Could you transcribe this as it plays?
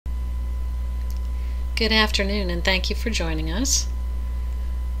Good afternoon, and thank you for joining us.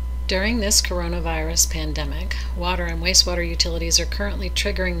 During this coronavirus pandemic, water and wastewater utilities are currently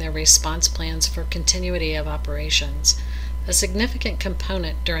triggering their response plans for continuity of operations. A significant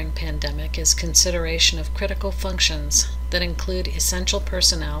component during pandemic is consideration of critical functions that include essential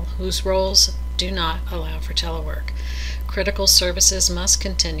personnel whose roles do not allow for telework. Critical services must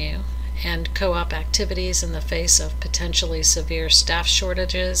continue, and co-op activities in the face of potentially severe staff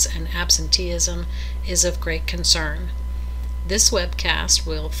shortages and absenteeism is of great concern. This webcast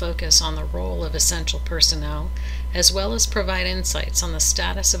will focus on the role of essential personnel, as well as provide insights on the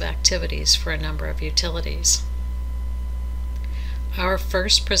status of activities for a number of utilities. Our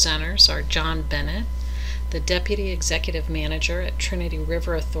first presenters are John Bennett, the Deputy Executive Manager at Trinity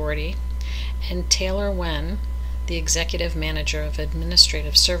River Authority, and Taylor Wen, the Executive Manager of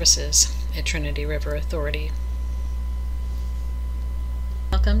Administrative Services at Trinity River Authority.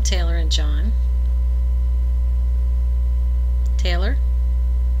 Welcome, Taylor and John. Taylor?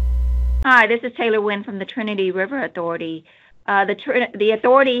 Hi, this is Taylor Wen from the Trinity River Authority. The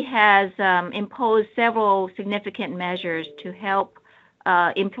authority has imposed several significant measures to help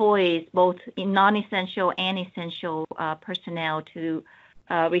employees, both in non-essential and essential personnel, to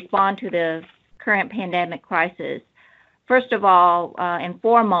respond to the current pandemic crisis. First of all, and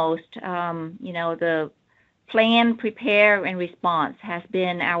foremost, the plan, prepare, and response has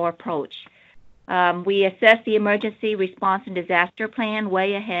been our approach. We assess the emergency response and disaster plan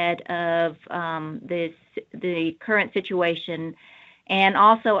way ahead of the current situation, and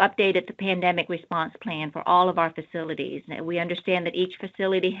also updated the pandemic response plan for all of our facilities. We understand that each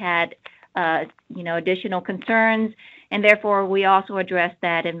facility had additional concerns, and therefore we also address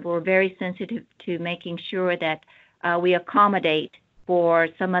that, and we're very sensitive to making sure that we accommodate for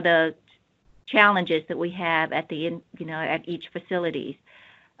some of the challenges that we have at each facility.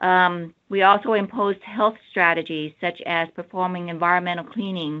 We also imposed health strategies such as performing environmental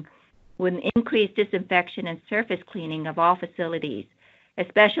cleaning with increased disinfection and surface cleaning of all facilities,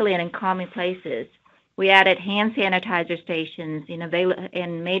 especially in common places. We added hand sanitizer stations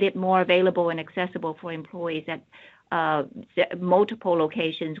and made it more available and accessible for employees at multiple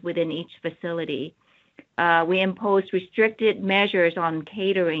locations within each facility. We imposed restricted measures on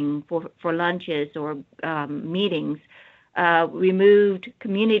catering for lunches or meetings, removed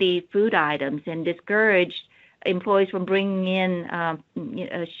community food items, and discouraged employees from bringing in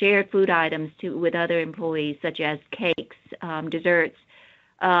shared food items with other employees, such as cakes, desserts.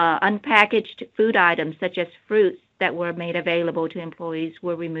 Unpackaged food items such as fruits that were made available to employees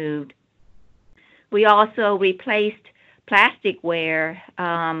were removed. We also replaced plasticware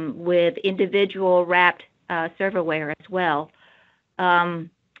with individual wrapped serverware as well.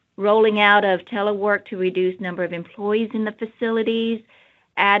 Rolling out of telework to reduce number of employees in the facilities,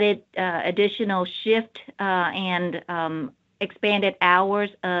 added additional shift and expanded hours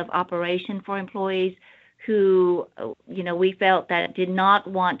of operation for employees who, we felt that did not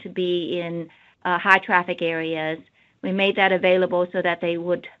want to be in high traffic areas. We made that available so that they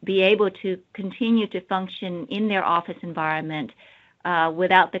would be able to continue to function in their office environment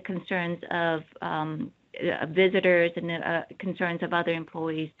without the concerns of visitors and concerns of other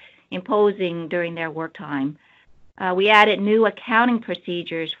employees imposing during their work time. We added new accounting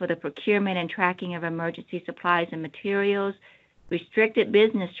procedures for the procurement and tracking of emergency supplies and materials, restricted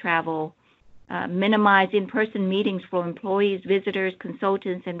business travel, minimized in-person meetings for employees, visitors,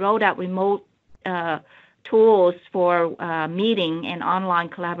 consultants, and rolled out remote tools for meeting and online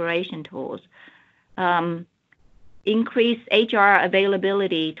collaboration tools. Increase HR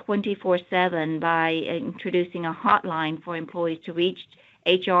availability 24/7 by introducing a hotline for employees to reach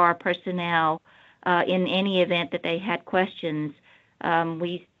HR personnel in any event that they had questions.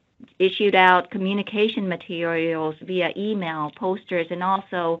 We issued out communication materials via email, posters, and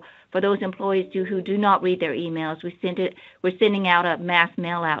also for those employees who do not read their emails, we're sending out a mass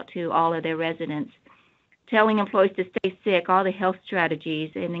mail out to all of their residents, telling employees to stay sick, all the health strategies,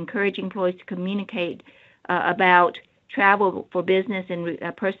 and encouraging employees to communicate about travel for business and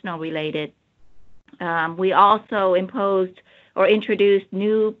personal related. We also imposed or introduced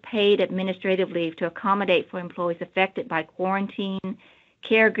new paid administrative leave to accommodate for employees affected by quarantine,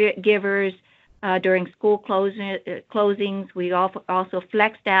 caregivers during school closings. We also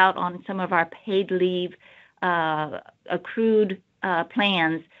flexed out on some of our paid leave accrued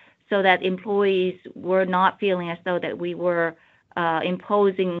plans so that employees were not feeling as though that we were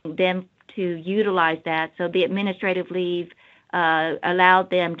imposing them to utilize that. So the administrative leave allowed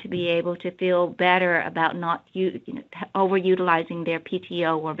them to be able to feel better about not overutilizing their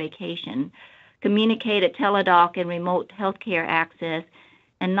PTO or vacation. Communicated teledoc and remote healthcare access,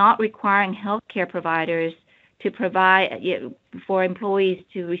 and not requiring healthcare providers to provide for employees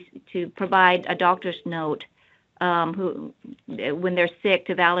to provide a doctor's note when they're sick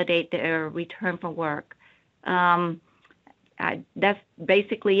to validate their return from work. That's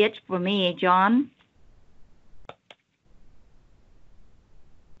basically it for me, John.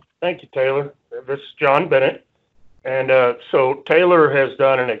 Thank you, Taylor. This is John Bennett. And so Taylor has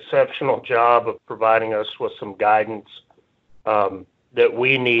done an exceptional job of providing us with some guidance that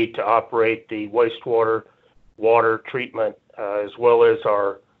we need to operate the wastewater, water treatment, as well as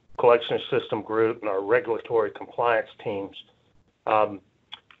our collection system group and our regulatory compliance teams.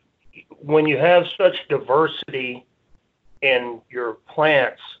 When you have such diversity in your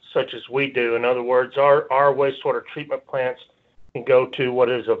plants, such as we do, in other words, our wastewater treatment plants can go to what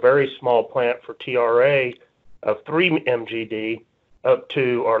is a very small plant for TRA of 3 MGD up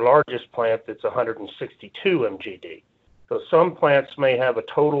to our largest plant that's 162 MGD. So some plants may have a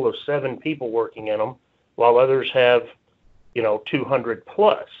total of 7 people working in them, while others have, 200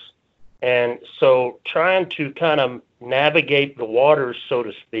 plus. And so trying to kind of navigate the waters, so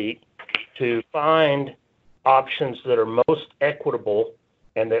to speak, to find options that are most equitable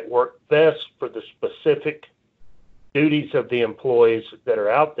and that work best for the specific duties of the employees that are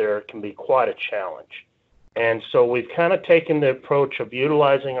out there can be quite a challenge. And so we've kind of taken the approach of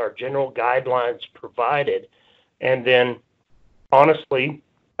utilizing our general guidelines provided and then honestly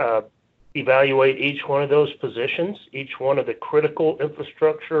evaluate each one of those positions, each one of the critical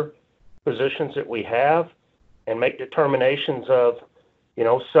infrastructure positions that we have, and make determinations of,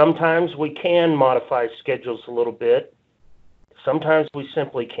 sometimes we can modify schedules a little bit, sometimes we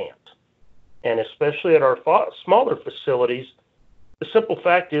simply can't. And especially at our smaller facilities, the simple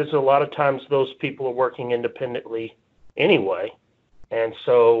fact is a lot of times those people are working independently anyway. And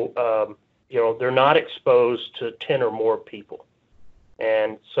so, they're not exposed to 10 or more people.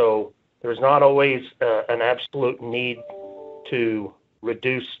 And so there's not always an absolute need to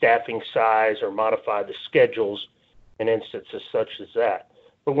reduce staffing size or modify the schedules in instances such as that.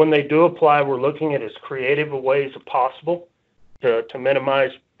 But when they do apply, we're looking at as creative a ways as possible to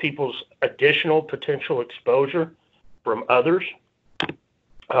minimize people's additional potential exposure from others.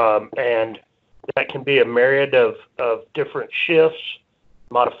 And that can be a myriad of different shifts,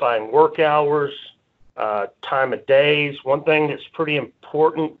 modifying work hours, time of days. One thing that's pretty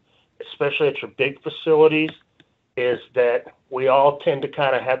important, especially at your big facilities, is that we all tend to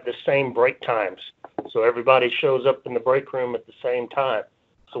kind of have the same break times. So everybody shows up in the break room at the same time.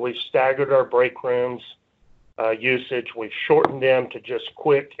 So we've staggered our break rooms usage. We've shortened them to just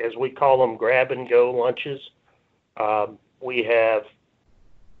quick, as we call them, grab and go lunches. We have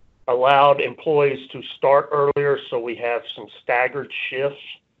allowed employees to start earlier, so we have some staggered shifts,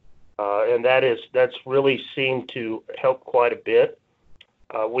 and that's really seemed to help quite a bit.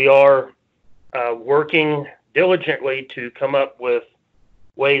 We are working diligently to come up with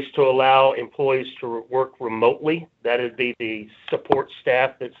ways to allow employees to work remotely. That would be the support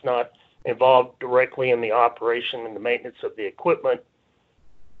staff that's not involved directly in the operation and the maintenance of the equipment.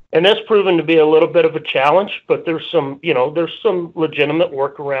 And that's proven to be a little bit of a challenge, but there's some legitimate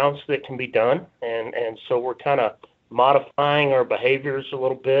workarounds that can be done. And so we're kind of modifying our behaviors a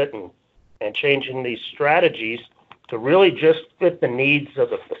little bit and changing these strategies to really just fit the needs of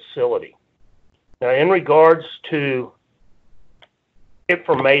the facility. Now, in regards to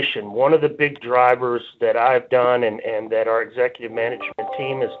information, one of the big drivers that I've done and that our executive management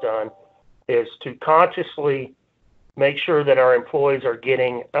team has done is to consciously make sure that our employees are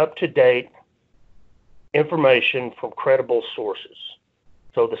getting up-to-date information from credible sources.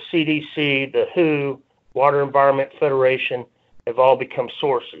 So the CDC, the WHO, Water Environment Federation have all become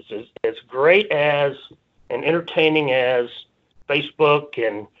sources. As great as and entertaining as Facebook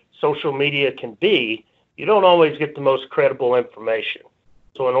and social media can be, you don't always get the most credible information.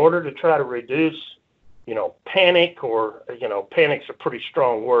 So in order to try to reduce, panic, or, panic's a pretty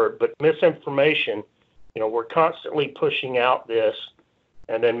strong word, but misinformation, we're constantly pushing out this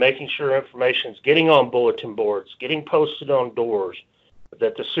and then making sure information's getting on bulletin boards, getting posted on doors,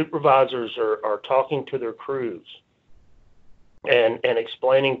 that the supervisors are talking to their crews and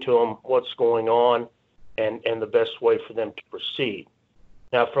explaining to them what's going on and the best way for them to proceed.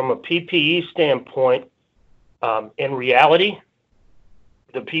 Now, from a PPE standpoint, in reality,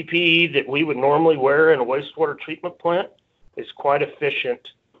 the PPE that we would normally wear in a wastewater treatment plant is quite efficient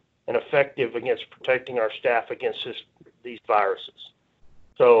and effective against protecting our staff against these viruses.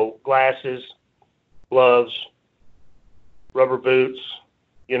 So glasses, gloves, rubber boots,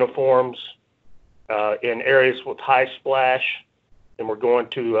 uniforms, in areas with high splash, and we're going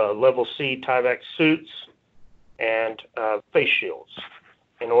to level C Tyvek suits and face shields.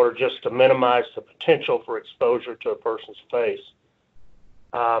 in order just to minimize the potential for exposure to a person's face.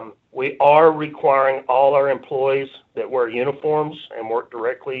 We are requiring all our employees that wear uniforms and work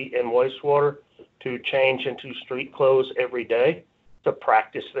directly in wastewater to change into street clothes every day. It's a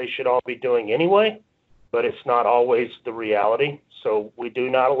practice they should all be doing anyway, but it's not always the reality. So we do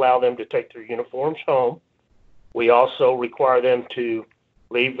not allow them to take their uniforms home. We also require them to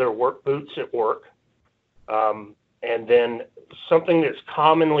leave their work boots at work. And then something that's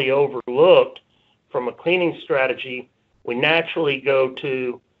commonly overlooked from a cleaning strategy, we naturally go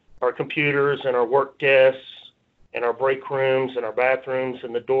to our computers and our work desks and our break rooms and our bathrooms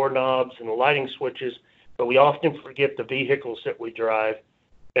and the doorknobs and the lighting switches, but we often forget the vehicles that we drive,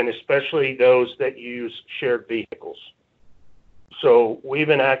 and especially those that use shared vehicles. So we've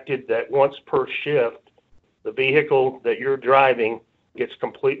enacted that once per shift, the vehicle that you're driving gets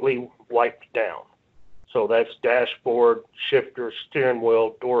completely wiped down. So that's dashboard, shifter, steering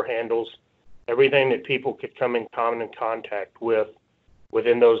wheel, door handles, everything that people could come in common in contact with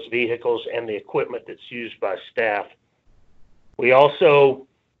within those vehicles and the equipment that's used by staff. We also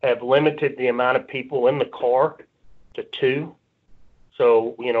have limited the amount of people in the car to 2.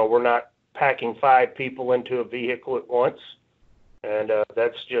 So, we're not packing 5 people into a vehicle at once. And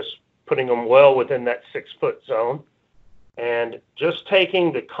that's just putting them well within that 6-foot zone. And just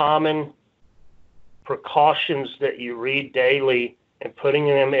taking the common precautions that you read daily and putting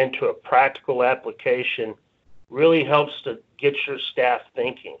them into a practical application really helps to get your staff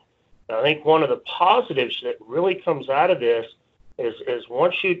thinking. And I think one of the positives that really comes out of this is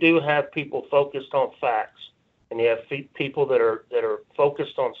once you do have people focused on facts and you have people that are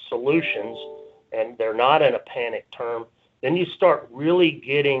focused on solutions and they're not in a panic term, then you start really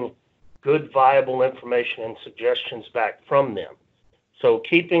getting good, viable information and suggestions back from them. So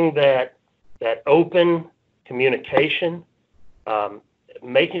keeping that open communication,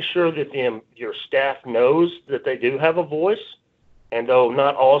 making sure that your staff knows that they do have a voice, and though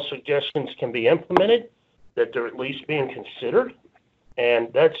not all suggestions can be implemented, that they're at least being considered.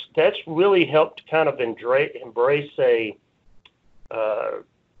 And that's really helped kind of embrace a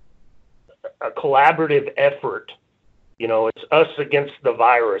collaborative effort. It's us against the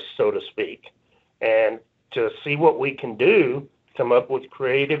virus, so to speak, and to see what we can do, come up with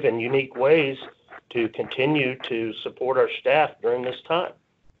creative and unique ways to continue to support our staff during this time.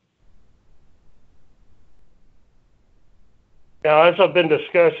 Now, as I've been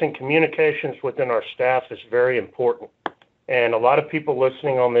discussing, communications within our staff is very important. And a lot of people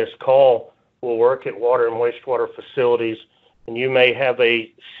listening on this call will work at water and wastewater facilities, and you may have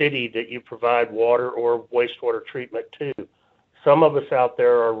a city that you provide water or wastewater treatment to. Some of us out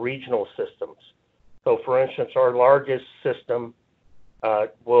there are regional systems. So, for instance, our largest system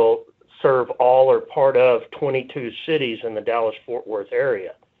will serve all or part of 22 cities in the Dallas-Fort Worth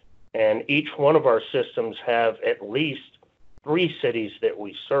area. And each one of our systems have at least 3 cities that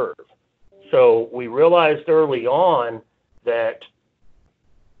we serve. So we realized early on that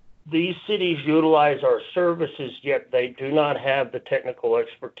these cities utilize our services, yet they do not have the technical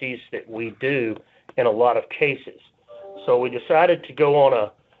expertise that we do in a lot of cases. So we decided to go on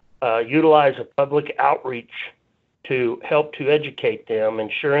utilize a public outreach to help to educate them,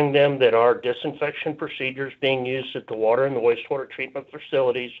 ensuring them that our disinfection procedures being used at the water and the wastewater treatment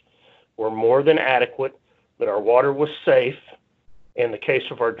facilities were more than adequate, that our water was safe. In the case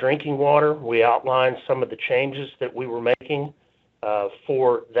of our drinking water, we outlined some of the changes that we were making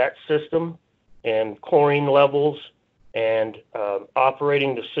for that system and chlorine levels and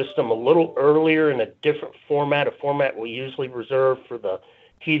operating the system a little earlier in a different format, a format we usually reserve for the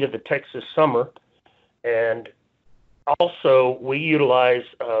heat of the Texas summer. And also, we utilize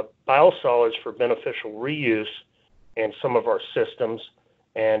biosolids for beneficial reuse in some of our systems,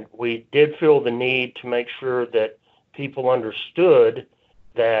 and we did feel the need to make sure that people understood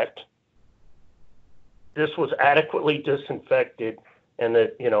that this was adequately disinfected and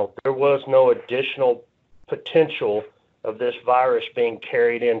that, there was no additional potential of this virus being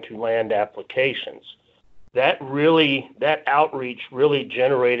carried into land applications. That outreach really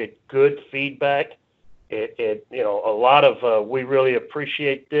generated good feedback. A lot of, we really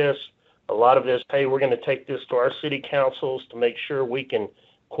appreciate this. A lot of this, hey, we're going to take this to our city councils to make sure we can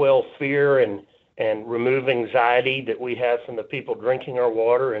quell fear and remove anxiety that we have from the people drinking our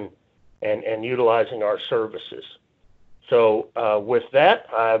water and utilizing our services. So with that,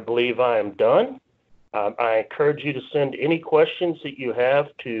 I believe I am done. I encourage you to send any questions that you have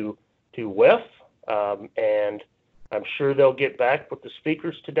to WEF, and I'm sure they'll get back with the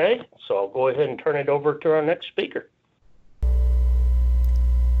speakers today. So I'll go ahead and turn it over to our next speaker.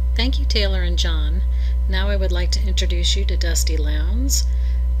 Thank you, Taylor and John. Now I would like to introduce you to Dusty Lowndes.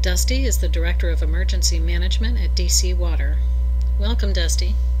 Dusty is the Director of Emergency Management at DC Water. Welcome,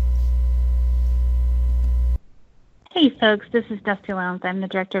 Dusty. Hey folks, this is Dusty Lowndes. I'm the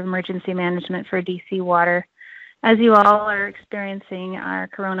Director of Emergency Management for DC Water. As you all are experiencing, our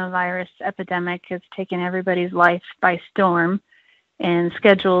coronavirus epidemic has taken everybody's life by storm, and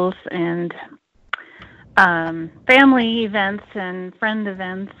schedules and family events and friend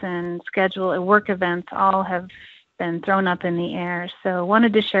events and work events all have been thrown up in the air. So I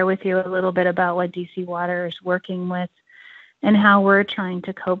wanted to share with you a little bit about what DC Water is working with and how we're trying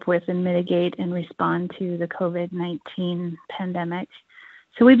to cope with and mitigate and respond to the COVID-19 pandemic.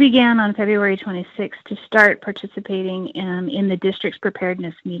 So we began on February 26th to start participating in the district's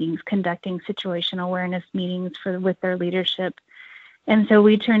preparedness meetings, conducting situational awareness meetings with their leadership. And so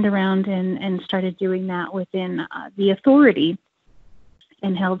we turned around and started doing that within the authority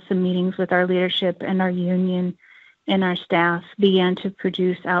and held some meetings with our leadership, and our union and our staff began to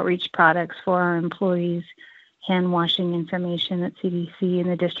produce outreach products for our employees, hand washing information that CDC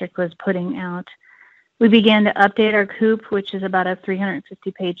and the district was putting out. We began to update our COOP, which is about a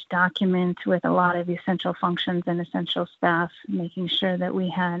 350-page document with a lot of essential functions and essential staff, making sure that we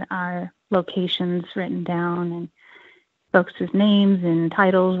had our locations written down and folks' names and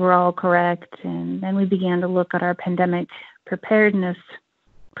titles were all correct. And then we began to look at our pandemic preparedness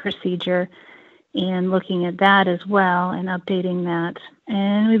procedure and looking at that as well and updating that.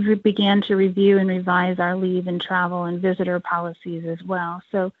 And we began to review and revise our leave and travel and visitor policies as well.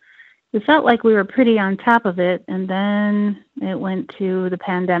 So we felt like we were pretty on top of it, and then it went to the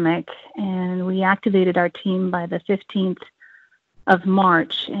pandemic, and we activated our team by the 15th of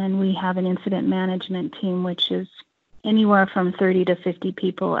March, and we have an incident management team, which is anywhere from 30 to 50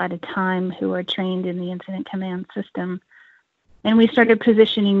 people at a time who are trained in the incident command system. And we started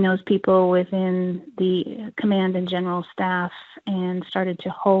positioning those people within the command and general staff and started to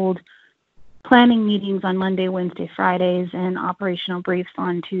hold planning meetings on Monday, Wednesday, Fridays, and operational briefs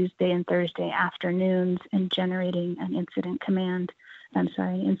on Tuesday and Thursday afternoons, and generating an incident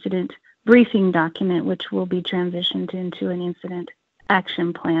briefing document, which will be transitioned into an incident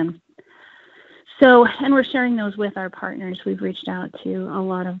action plan. So, and we're sharing those with our partners. We've reached out to a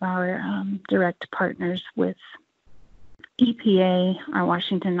lot of our direct partners with EPA. Our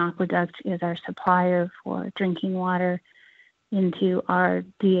Washington Aqueduct is our supplier for drinking water into our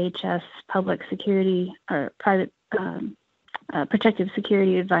DHS public security or private protective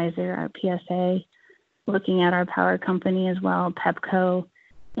security advisor, our PSA, looking at our power company as well, PEPCO,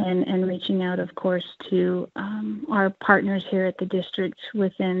 and reaching out, of course, to our partners here at the district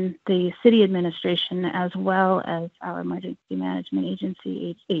within the city administration, as well as our emergency management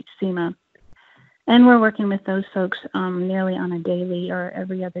agency, HCEMA. And we're working with those folks nearly on a daily or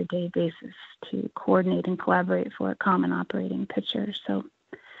every other day basis to coordinate and collaborate for a common operating picture. So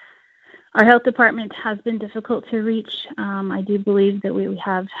our health department has been difficult to reach. I do believe that we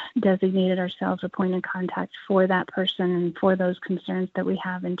have designated ourselves a point of contact for that person and for those concerns that we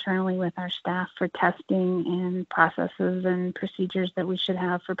have internally with our staff for testing and processes and procedures that we should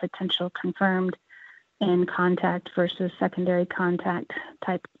have for potential confirmed and contact versus secondary contact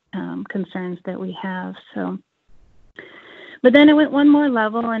type concerns that we have. So, but then it went one more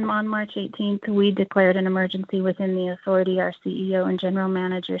level, and on March 18th, we declared an emergency within the authority. Our CEO and general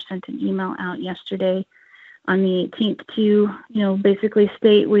manager sent an email out yesterday on the 18th to, basically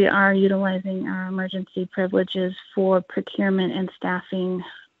state we are utilizing our emergency privileges for procurement and staffing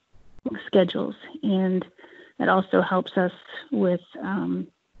schedules. And it also helps us with,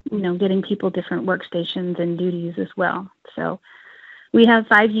 getting people different workstations and duties as well. So we have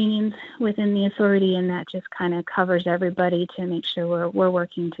 5 unions within the authority, and that just kind of covers everybody to make sure we're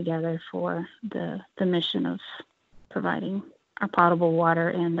working together for the mission of providing our potable water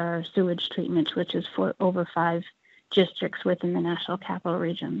and our sewage treatment, which is for over 5 districts within the National Capital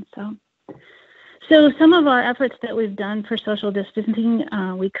Region. So some of our efforts that we've done for social distancing,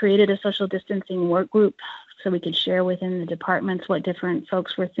 we created a social distancing work group so we could share within the departments what different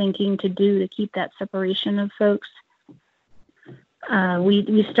folks were thinking to do to keep that separation of folks.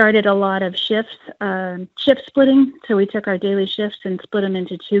 We started a lot of shift splitting. So we took our daily shifts and split them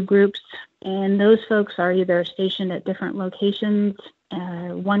into 2 groups. And those folks are either stationed at different locations.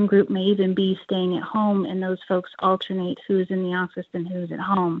 One group may even be staying at home, and those folks alternate who's in the office and who's at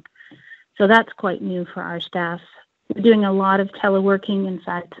home. So that's quite new for our staff. We're doing a lot of teleworking. In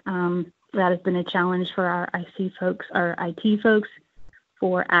fact, that has been a challenge for our IT folks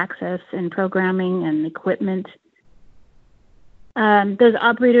for access and programming and equipment. Those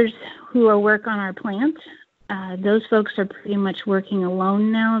operators who work on our plant, Those folks are pretty much working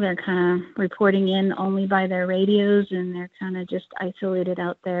alone now. They're kind of reporting in only by their radios, and they're kind of just isolated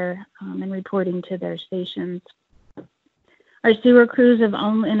out there and reporting to their stations. Our sewer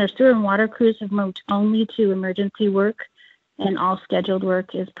and our sewer and water crews have moved only to emergency work, and all scheduled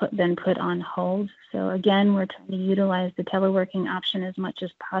work is been put on hold. So again, we're trying to utilize the teleworking option as much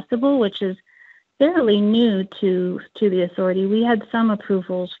as possible, which is fairly new to the authority. We had some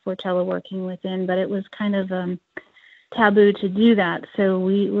approvals for teleworking within, but it was kind of taboo to do that. So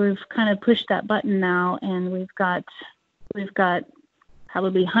we've kind of pushed that button now, and we've got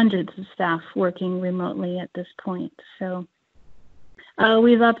probably hundreds of staff working remotely at this point. So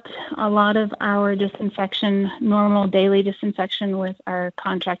we've upped a lot of our disinfection, normal daily disinfection with our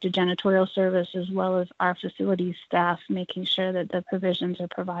contracted janitorial service, as well as our facilities staff, making sure that the provisions are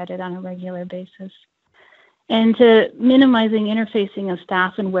provided on a regular basis. And to minimizing interfacing of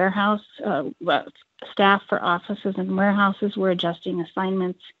staff and warehouse, staff for offices and warehouses, we're adjusting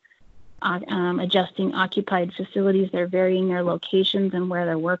assignments, adjusting occupied facilities. They're varying their locations and where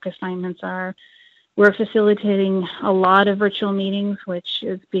their work assignments are. We're facilitating a lot of virtual meetings, which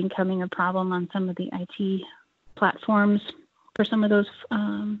is becoming a problem on some of the IT platforms for some of those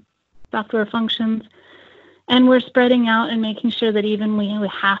software functions. And we're spreading out and making sure that even we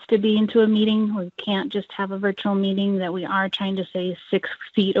have to be into a meeting, we can't just have a virtual meeting, that we are trying to stay 6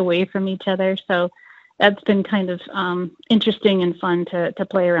 feet away from each other. So that's been kind of interesting and fun to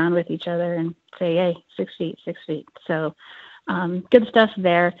play around with each other and say, hey, 6 feet, 6 feet. So good stuff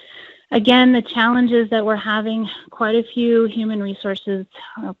there. Again, the challenges that we're having, quite a few human resources,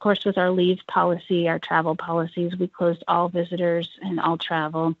 of course, with our leave policy, our travel policies, we closed all visitors and all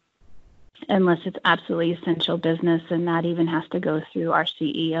travel unless it's absolutely essential business, and that even has to go through our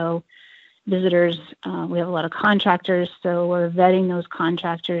CEO. Visitors, we have a lot of contractors, so we're vetting those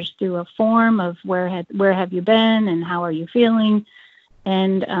contractors through a form of where have you been and how are you feeling,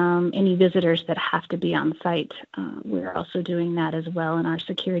 and any visitors that have to be on site. We're also doing that as well, and our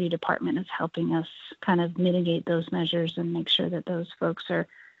security department is helping us kind of mitigate those measures and make sure that those folks are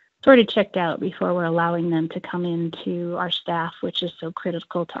sort of checked out before we're allowing them to come into our staff, which is so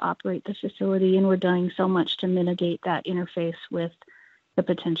critical to operate the facility, and we're doing so much to mitigate that interface with the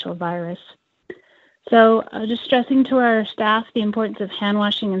potential virus. So just stressing to our staff the importance of hand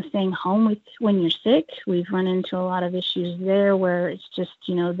washing and staying home when you're sick. We've run into a lot of issues there where it's just,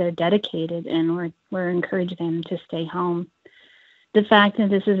 they're dedicated, and we're encouraging them to stay home. The fact that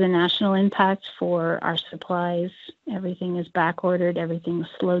this is a national impact for our supplies, everything is back ordered, everything is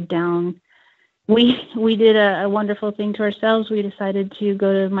slowed down. We did a wonderful thing to ourselves. We decided to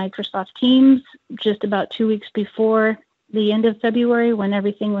go to Microsoft Teams just about 2 weeks before the end of February when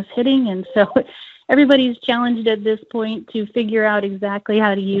everything was hitting. And so everybody's challenged at this point to figure out exactly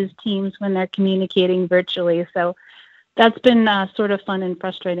how to use Teams when they're communicating virtually. So that's been sort of fun and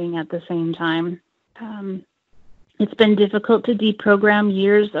frustrating at the same time. It's been difficult to deprogram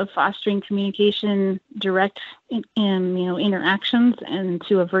years of fostering communication, direct interactions,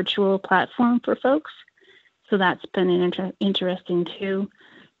 into a virtual platform for folks. So that's been interesting too.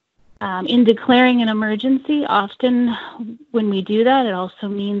 In declaring an emergency, often when we do that, it also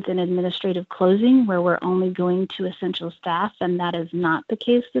means an administrative closing where we're only going to essential staff, and that is not the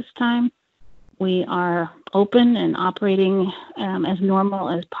case this time. We are open and operating as normal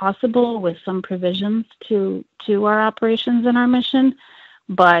as possible with some provisions to our operations and our mission.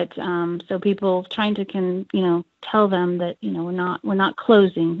 But so people trying to tell them that we're not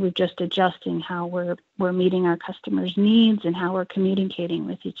closing. We're just adjusting how we're meeting our customers' needs and how we're communicating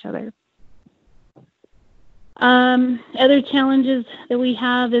with each other. Other challenges that we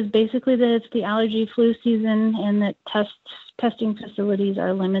have is basically that it's the allergy flu season and that testing facilities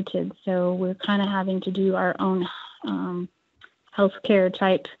are limited. So we're kind of having to do our own healthcare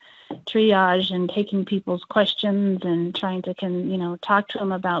type triage and taking people's questions and trying to talk to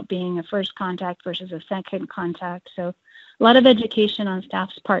them about being a first contact versus a second contact. So a lot of education on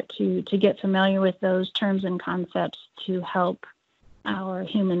staff's part to get familiar with those terms and concepts to help our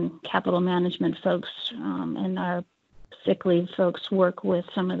human capital management folks and our sick leave folks work with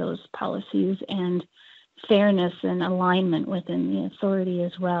some of those policies and fairness and alignment within the authority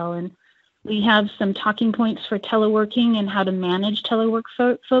as well. And we have some talking points for teleworking and how to manage telework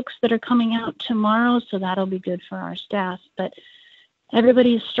folks that are coming out tomorrow, so that'll be good for our staff. But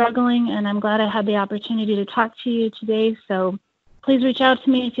everybody's struggling, and I'm glad I had the opportunity to talk to you today. So please reach out to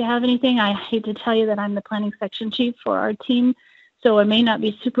me if you have anything. I hate to tell you that I'm the planning section chief for our team, so I may not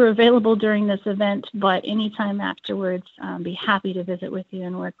be super available during this event, but anytime afterwards, I'll be happy to visit with you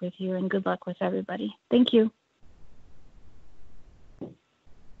and work with you, and good luck with everybody. Thank you.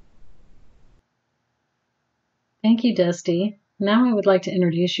 Thank you, Dusty. Now I would like to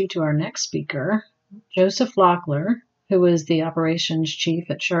introduce you to our next speaker, Joseph Locklear, who is the Operations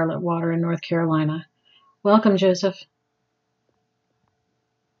Chief at Charlotte Water in North Carolina. Welcome, Joseph.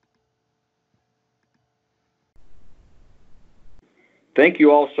 Thank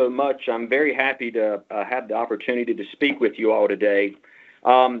you all so much. I'm very happy to have the opportunity to speak with you all today.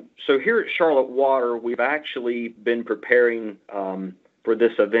 So here at Charlotte Water, we've actually been preparing for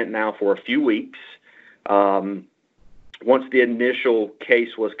this event now for a few weeks. Once the initial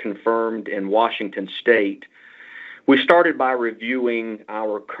case was confirmed in Washington State, we started by reviewing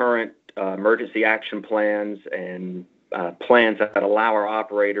our current emergency action plans and plans that allow our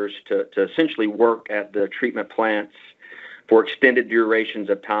operators to essentially work at the treatment plants for extended durations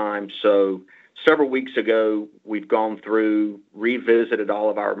of time. So several weeks ago, we've gone through, revisited all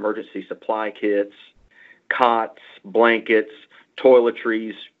of our emergency supply kits, cots, blankets,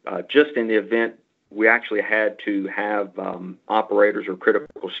 toiletries, just in the event we actually had to have operators or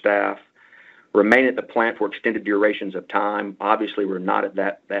critical staff remain at the plant for extended durations of time. Obviously, we're not at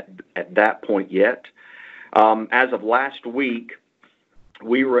that point yet. As of last week,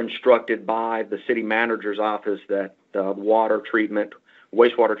 we were instructed by the city manager's office that wastewater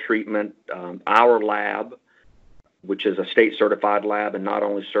treatment, our lab, which is a state-certified lab and not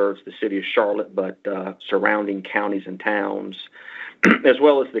only serves the city of Charlotte, but surrounding counties and towns, as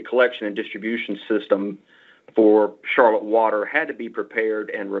well as the collection and distribution system for Charlotte Water, had to be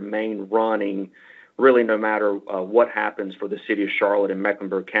prepared and remain running, really no matter what happens for the city of Charlotte and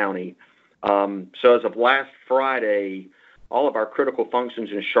Mecklenburg County. So as of last Friday, all of our critical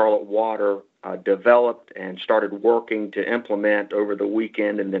functions in Charlotte Water developed and started working to implement over the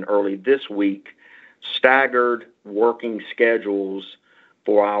weekend and then early this week staggered working schedules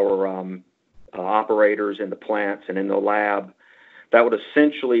for our operators in the plants and in the lab that would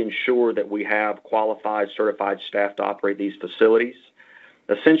essentially ensure that we have qualified, certified staff to operate these facilities.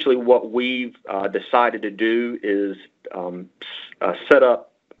 Essentially, what we've decided to do is set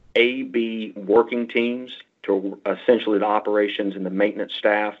up A-B working teams to essentially the operations and the maintenance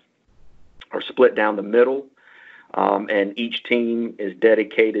staff are split down the middle, and each team is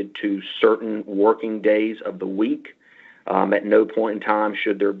dedicated to certain working days of the week. At no point in time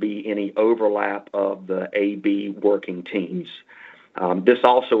should there be any overlap of the A-B working teams. This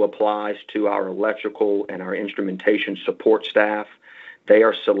also applies to our electrical and our instrumentation support staff. They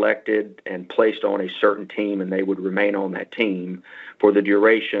are selected and placed on a certain team, and they would remain on that team for the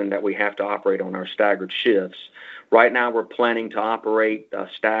duration that we have to operate on our staggered shifts. Right now, we're planning to operate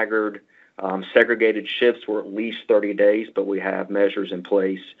staggered, segregated shifts for at least 30 days, but we have measures in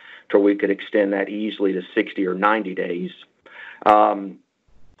place to where we could extend that easily to 60 or 90 days.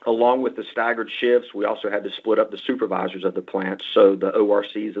 Along with the staggered shifts, we also had to split up the supervisors of the plants. So the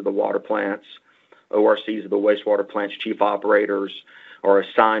ORCs of the water plants, ORCs of the wastewater plants, chief operators are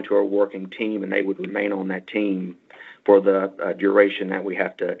assigned to a working team, and they would remain on that team for the duration that we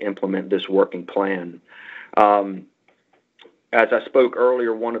have to implement this working plan. As I spoke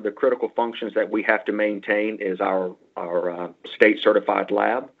earlier, one of the critical functions that we have to maintain is our state-certified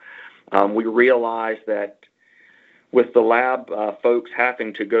lab. We realized that with the lab folks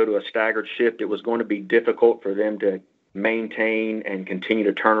having to go to a staggered shift, it was going to be difficult for them to maintain and continue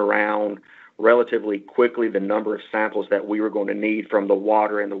to turn around relatively quickly the number of samples that we were going to need from the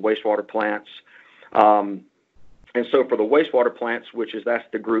water and the wastewater plants. And so for the wastewater plants, that's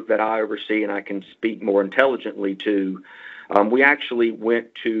the group that I oversee and I can speak more intelligently to, we actually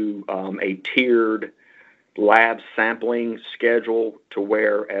went to a tiered lab sampling schedule to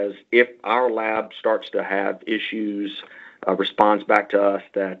where as if our lab starts to have issues, responds back to us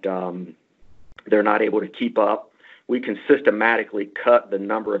that they're not able to keep up, we can systematically cut the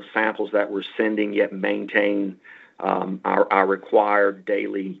number of samples that we're sending yet maintain our required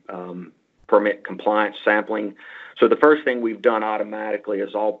daily permit compliance sampling. So the first thing we've done automatically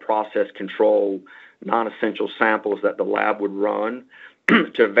is all process control non-essential samples that the lab would run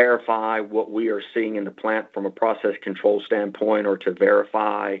to verify what we are seeing in the plant from a process control standpoint, or to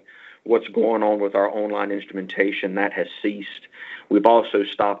verify what's going on with our online instrumentation. That has ceased. We've also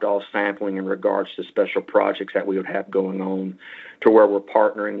stopped all sampling in regards to special projects that we would have going on, to where we're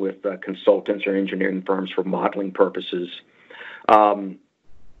partnering with consultants or engineering firms for modeling purposes.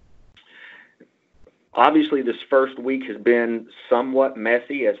 Obviously, this first week has been somewhat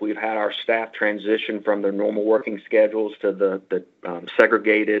messy as we've had our staff transition from their normal working schedules to the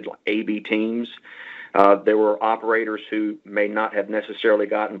segregated A-B teams. There were operators who may not have necessarily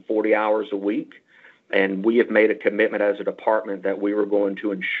gotten 40 hours a week, and we have made a commitment as a department that we were going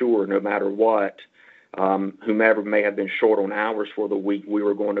to ensure, no matter what, whomever may have been short on hours for the week, we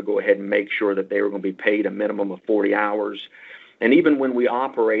were going to go ahead and make sure that they were going to be paid a minimum of 40 hours. And even when we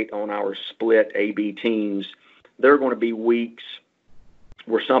operate on our split AB teams, there are going to be weeks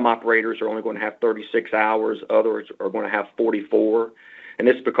where some operators are only going to have 36 hours, others are going to have 44. And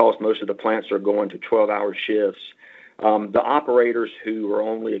it's because most of the plants are going to 12-hour shifts. The operators who are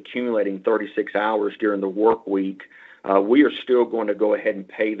only accumulating 36 hours during the work week, we are still going to go ahead and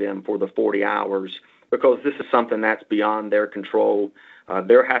pay them for the 40 hours because this is something that's beyond their control.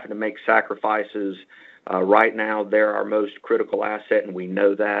 They're having to make sacrifices. Right now, they're our most critical asset, and we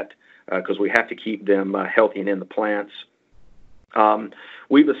know that because we have to keep them healthy and in the plants.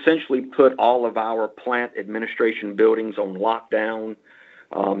 We've essentially put all of our plant administration buildings on lockdown.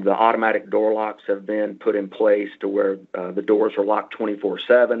 The automatic door locks have been put in place to where the doors are locked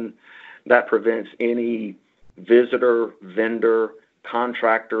 24/7. That prevents any visitor, vendor,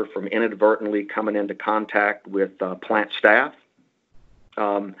 contractor from inadvertently coming into contact with plant staff.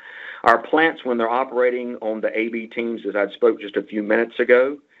 Our plants, when they're operating on the AB teams, as I spoke just a few minutes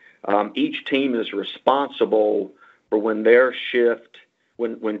ago, each team is responsible for when their shift,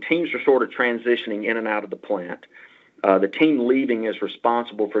 when teams are sort of transitioning in and out of the plant. The team leaving is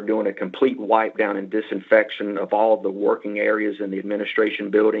responsible for doing a complete wipe down and disinfection of all of the working areas in the administration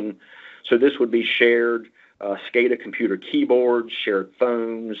building. So this would be shared SCADA computer keyboards, shared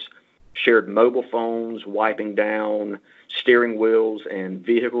phones, shared mobile phones, wiping down steering wheels and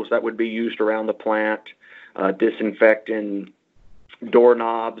vehicles that would be used around the plant, disinfecting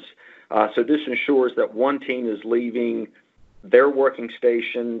doorknobs. So this ensures that one team is leaving their working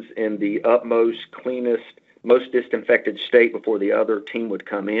stations in the utmost, cleanest, most disinfected state before the other team would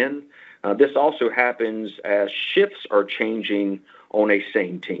come in. This also happens as shifts are changing on a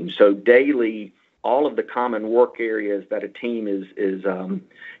same team. So daily, all of the common work areas that a team is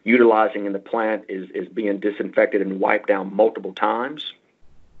utilizing in the plant is being disinfected and wiped down multiple times.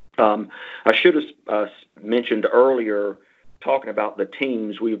 I should have mentioned earlier, talking about the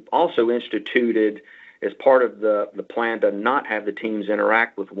teams, we've also instituted as part of the plan to not have the teams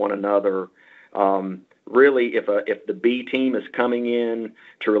interact with one another. Really, if the B team is coming in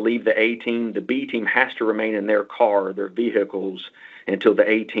to relieve the A team, the B team has to remain in their car, their vehicles, until the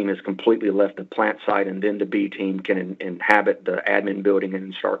A team has completely left the plant site, and then the B team can inhabit the admin building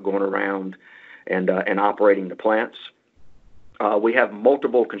and start going around and operating the plants. We have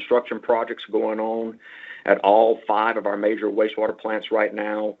multiple construction projects going on at all 5 of our major wastewater plants right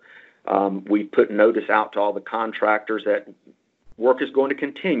now. We put notice out to all the contractors that work is going to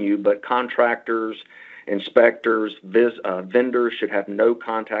continue, but contractors, inspectors, vendors should have no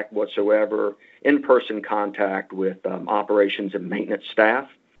contact whatsoever, in-person contact with operations and maintenance staff.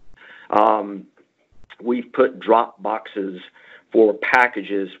 We've put drop boxes for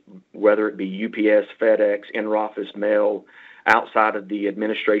packages, whether it be UPS, FedEx, inter-office mail, outside of the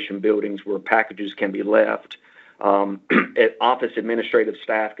administration buildings where packages can be left. Office administrative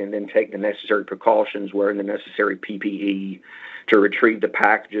staff can then take the necessary precautions, wearing the necessary PPE to retrieve the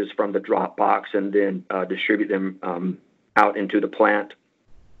packages from the drop box and then distribute them out into the plant.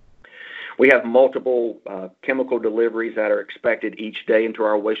 We have multiple chemical deliveries that are expected each day into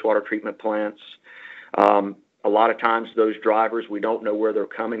our wastewater treatment plants. A lot of times those drivers, we don't know where they're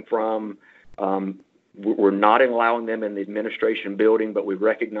coming from. We're not allowing them in the administration building, but we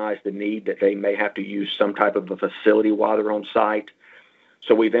recognize the need that they may have to use some type of a facility while they're on site.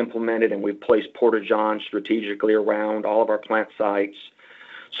 So we've implemented and we've placed porta-johns strategically around all of our plant sites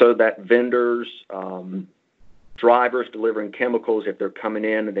so that vendors, drivers delivering chemicals, if they're coming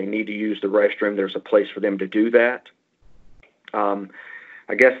in and they need to use the restroom, there's a place for them to do that.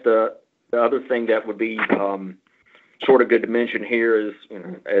 I guess the other thing that would be sort of good to mention here is,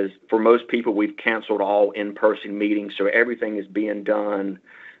 as for most people, we've canceled all in-person meetings, so everything is being done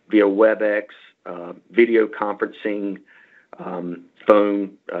via WebEx, video conferencing,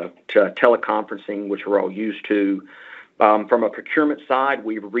 phone, teleconferencing, which we're all used to. From a procurement side,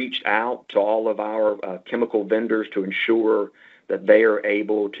 we've reached out to all of our chemical vendors to ensure that they are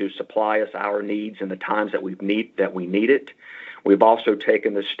able to supply us our needs in the times that we need it. We've also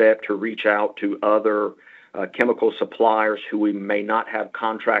taken the step to reach out to other chemical suppliers who we may not have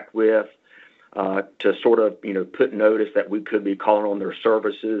contract with to sort of, put notice that we could be calling on their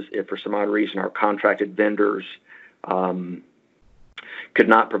services if for some odd reason our contracted vendors could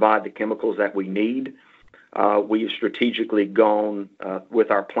not provide the chemicals that we need. We've strategically gone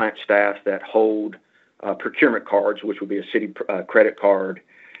with our plant staff that hold procurement cards, which would be a city credit card,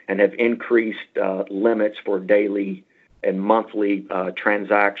 and have increased limits for daily and monthly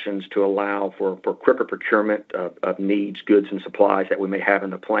transactions to allow for quicker procurement of needs, goods, and supplies that we may have in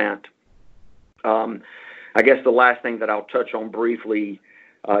the plant. I guess the last thing that I'll touch on briefly,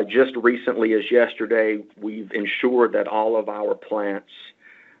 just recently as yesterday, we've ensured that all of our plants,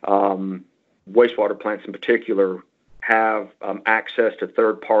 wastewater plants in particular, have access to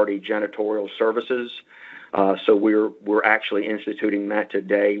third-party janitorial services. So we're actually instituting that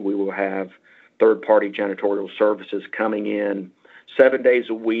today. We will have third-party janitorial services coming in 7 days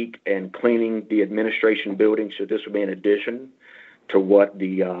a week and cleaning the administration building. So this will be in addition to what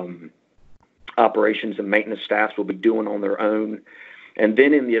the operations and maintenance staffs will be doing on their own. And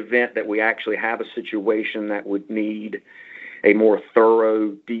then in the event that we actually have a situation that would need a more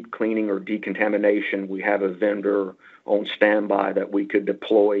thorough deep cleaning or decontamination, we have a vendor on standby that we could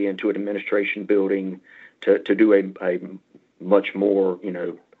deploy into an administration building to do a much more,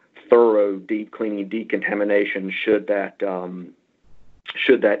 thorough deep cleaning decontamination should that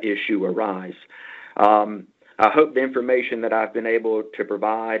issue arise. I hope the information that I've been able to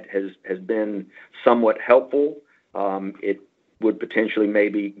provide has been somewhat helpful. It would potentially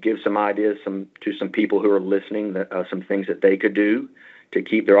maybe give some ideas to some people who are listening, that some things that they could do to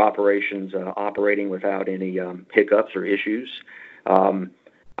keep their operations operating without any hiccups or issues. I'm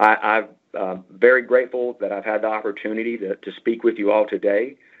very grateful that I've had the opportunity to speak with you all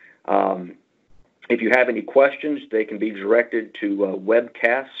today. If you have any questions, they can be directed to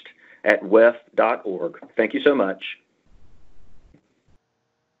webcast@wef.org. Thank you so much.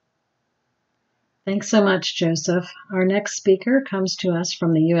 Thanks so much, Joseph. Our next speaker comes to us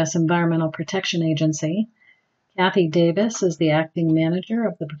from the U.S. Environmental Protection Agency. Kathy Davis is the acting manager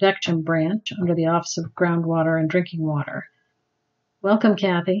of the Protection Branch under the Office of Groundwater and Drinking Water. Welcome,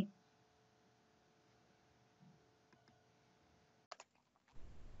 Kathy.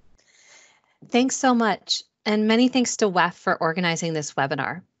 Thanks so much, and many thanks to WEF for organizing this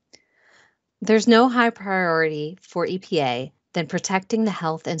webinar. There's no high priority for EPA than protecting the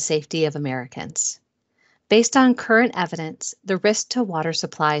health and safety of Americans. Based on current evidence, the risk to water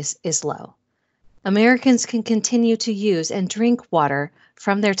supplies is low. Americans can continue to use and drink water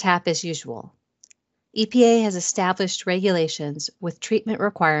from their tap as usual. EPA has established regulations with treatment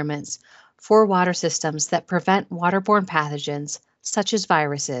requirements for water systems that prevent waterborne pathogens, such as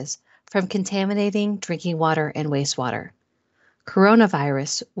viruses, from contaminating drinking water and wastewater.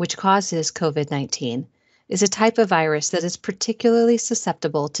 Coronavirus, which causes COVID-19, is a type of virus that is particularly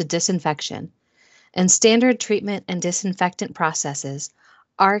susceptible to disinfection, and standard treatment and disinfectant processes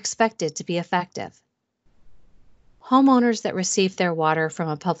are expected to be effective. Homeowners that receive their water from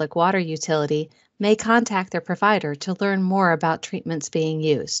a public water utility may contact their provider to learn more about treatments being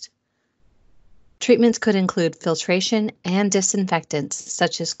used. Treatments could include filtration and disinfectants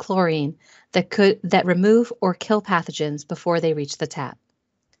such as chlorine that remove or kill pathogens before they reach the tap.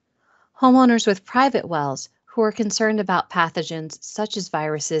 Homeowners with private wells who are concerned about pathogens such as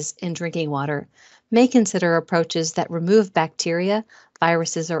viruses in drinking water may consider approaches that remove bacteria,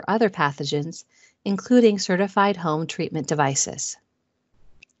 viruses, or other pathogens, including certified home treatment devices.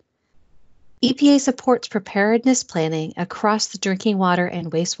 EPA supports preparedness planning across the drinking water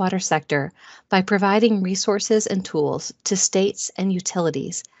and wastewater sector by providing resources and tools to states and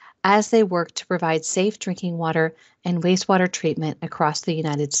utilities as they work to provide safe drinking water and wastewater treatment across the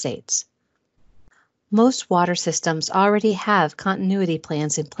United States. Most water systems already have continuity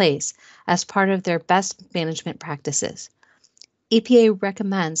plans in place as part of their best management practices. EPA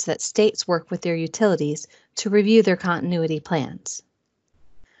recommends that states work with their utilities to review their continuity plans.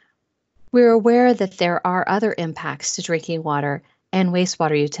 We're aware that there are other impacts to drinking water and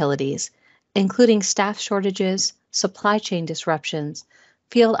wastewater utilities, including staff shortages, supply chain disruptions,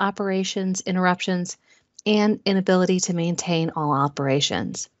 field operations interruptions, and inability to maintain all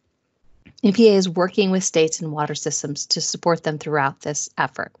operations. EPA is working with states and water systems to support them throughout this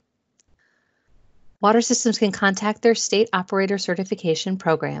effort. Water systems can contact their state operator certification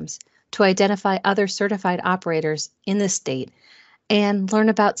programs to identify other certified operators in the state and learn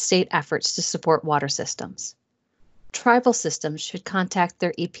about state efforts to support water systems. Tribal systems should contact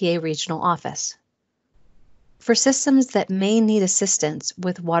their EPA regional office. For systems that may need assistance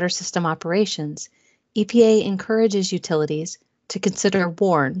with water system operations, EPA encourages utilities to consider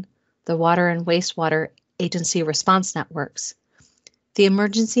WARN, the Water and Wastewater Agency Response Networks, the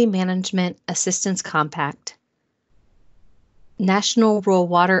Emergency Management Assistance Compact, National Rural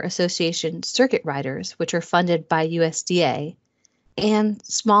Water Association circuit riders, which are funded by USDA, and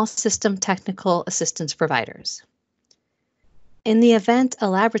small system technical assistance providers. In the event a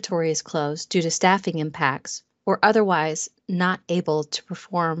laboratory is closed due to staffing impacts or otherwise not able to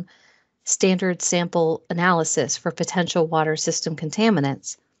perform standard sample analysis for potential water system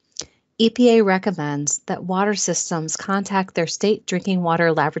contaminants, EPA recommends that water systems contact their state drinking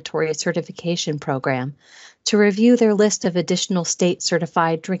water laboratory certification program to review their list of additional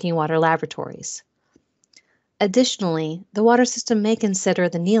state-certified drinking water laboratories. Additionally, the water system may consider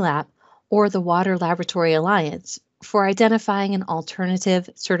the NELAP or the Water Laboratory Alliance for identifying an alternative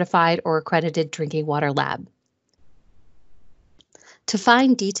certified or accredited drinking water lab. To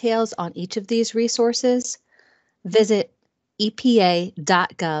find details on each of these resources, visit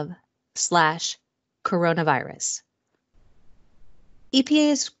epa.gov/coronavirus.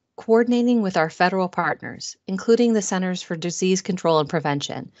 EPA is coordinating with our federal partners, including the Centers for Disease Control and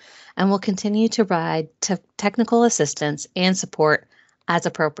Prevention, and will continue to provide technical assistance and support as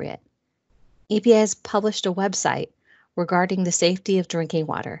appropriate. EPA has published a website regarding the safety of drinking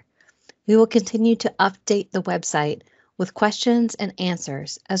water. We will continue to update the website with questions and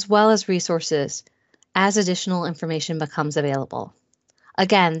answers, as well as resources as additional information becomes available.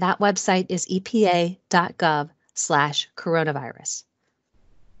 Again, that website is epa.gov/coronavirus.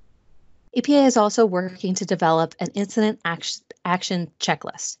 EPA is also working to develop an incident action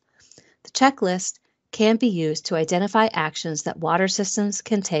checklist. The checklist can be used to identify actions that water systems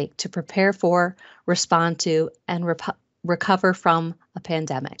can take to prepare for, respond to, and recover from a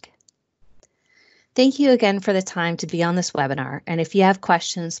pandemic. Thank you again for the time to be on this webinar, and if you have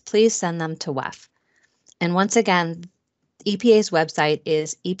questions, please send them to WEF. And once again, EPA's website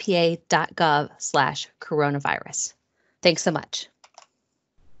is epa.gov/coronavirus. Thanks so much.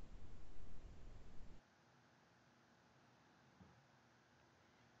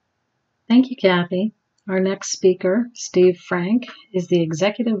 Thank you, Kathy. Our next speaker, Steve Frank, is the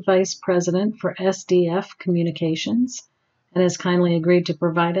Executive Vice President for SDF Communications and has kindly agreed to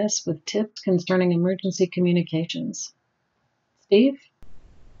provide us with tips concerning emergency communications. Steve?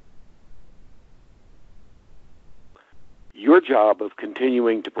 Your job of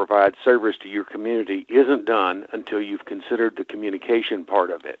continuing to provide service to your community isn't done until you've considered the communication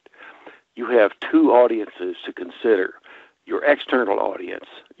part of it. You have two audiences to consider: your external audience,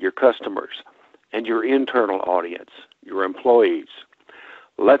 your customers, and your internal audience, your employees.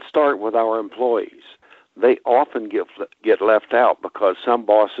 Let's start with our employees. They often get left out because some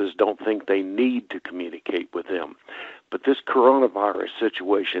bosses don't think they need to communicate with them. But this coronavirus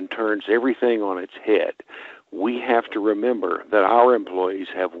situation turns everything on its head. We have to remember that our employees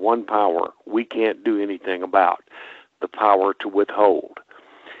have one power we can't do anything about: the power to withhold.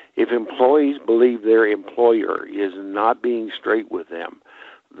 If employees believe their employer is not being straight with them,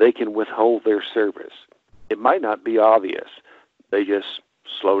 they can withhold their service. It might not be obvious. They just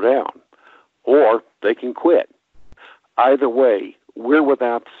slow down. Or they can quit. Either way, we're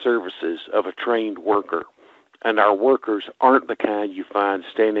without the services of a trained worker. And our workers aren't the kind you find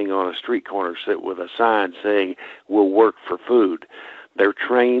standing on a street corner with a sign saying, "We'll work for food." They're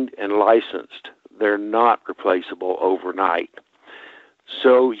trained and licensed. They're not replaceable overnight.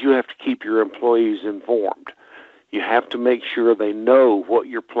 So you have to keep your employees informed. You have to make sure they know what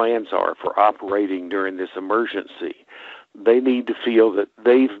your plans are for operating during this emergency. They need to feel that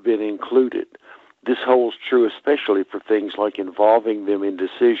they've been included. This holds true especially for things like involving them in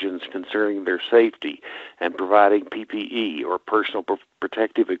decisions concerning their safety and providing PPE or personal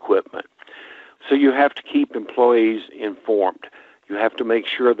protective equipment. So you have to keep employees informed. You have to make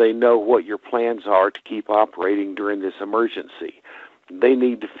sure they know what your plans are to keep operating during this emergency. They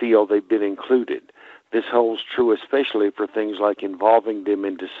need to feel they've been included. This holds true especially for things like involving them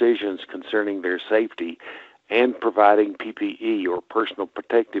in decisions concerning their safety and providing PPE or personal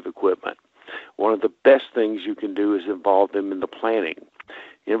protective equipment. One of the best things you can do is involve them in the planning.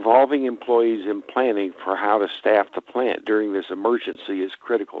 Involving employees in planning for how to staff the plant during this emergency is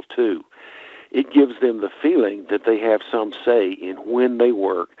critical too. It gives them the feeling that they have some say in when they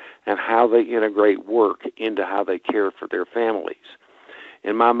work and how they integrate work into how they care for their families.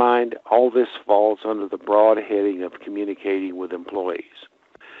 In my mind, all this falls under the broad heading of communicating with employees.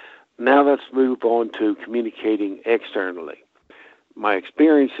 Now let's move on to communicating externally. My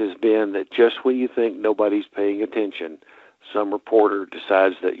experience has been that just when you think nobody's paying attention, some reporter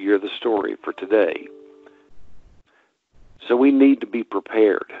decides that you're the story for today. So we need to be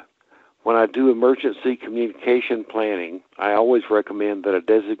prepared. When I do emergency communication planning, I always recommend that a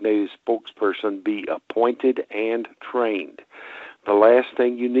designated spokesperson be appointed and trained. The last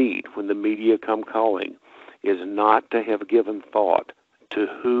thing you need when the media come calling is not to have given thought to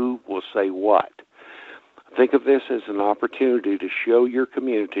who will say what. Think of this as an opportunity to show your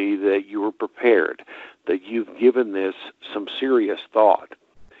community that you are prepared, that you've given this some serious thought.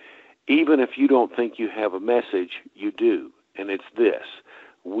 Even if you don't think you have a message, you do, and it's this: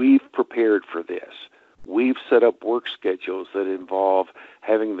 we've prepared for this. We've set up work schedules that involve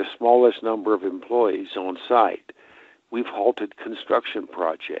having the smallest number of employees on site. We've halted construction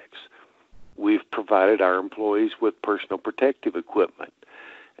projects. We've provided our employees with personal protective equipment.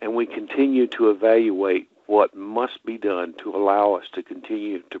 And we continue to evaluate what must be done to allow us to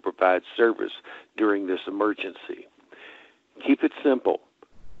continue to provide service during this emergency. Keep it simple.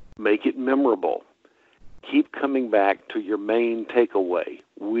 Make it memorable. Keep coming back to your main takeaway.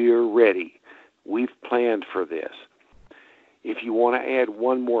 We're ready. We've planned for this. If you want to add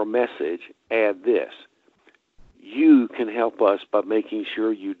one more message, add this. You can help us by making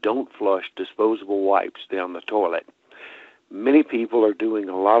sure you don't flush disposable wipes down the toilet. Many people are doing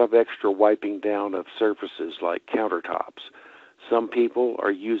a lot of extra wiping down of surfaces like countertops. Some people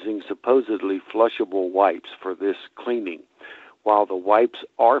are using supposedly flushable wipes for this cleaning. While the wipes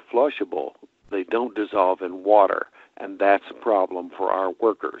are flushable, they don't dissolve in water, and that's a problem for our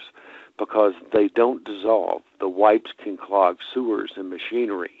workers. Because they don't dissolve, the wipes can clog sewers and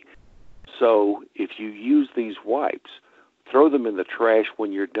machinery. So if you use these wipes, throw them in the trash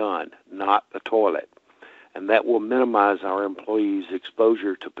when you're done, not the toilet. And that will minimize our employees'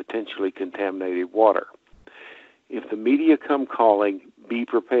 exposure to potentially contaminated water. If the media come calling, be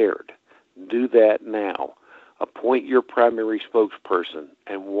prepared. Do that now. Appoint your primary spokesperson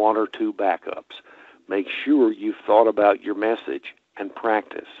and one or two backups. Make sure you've thought about your message and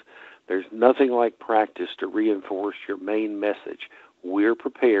practice. There's nothing like practice to reinforce your main message. We're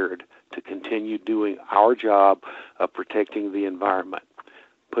prepared to continue doing our job of protecting the environment.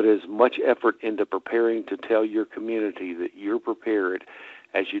 Put as much effort into preparing to tell your community that you're prepared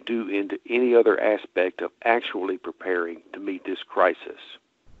as you do into any other aspect of actually preparing to meet this crisis.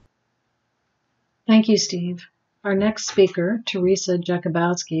 Thank you, Steve. Our next speaker, Teresa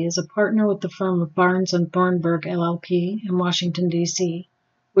Jakubowski, is a partner with the firm of Barnes & Thornburg LLP in Washington, D.C.,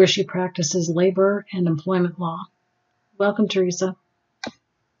 where she practices labor and employment law. Welcome, Teresa.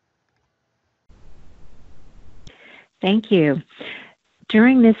 Thank you.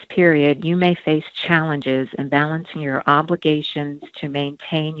 During this period, you may face challenges in balancing your obligations to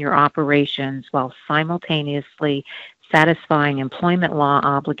maintain your operations while simultaneously satisfying employment law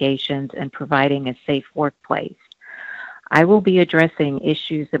obligations and providing a safe workplace. I will be addressing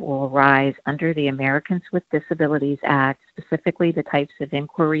issues that will arise under the Americans with Disabilities Act, specifically the types of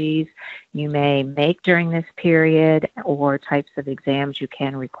inquiries you may make during this period or types of exams you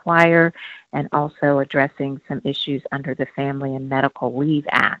can require, and also addressing some issues under the Family and Medical Leave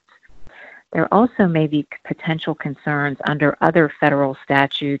Act. There also may be potential concerns under other federal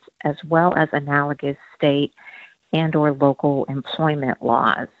statutes as well as analogous state and or local employment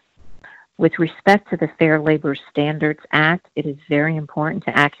laws. With respect to the Fair Labor Standards Act, it is very important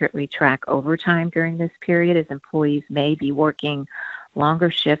to accurately track overtime during this period, as employees may be working longer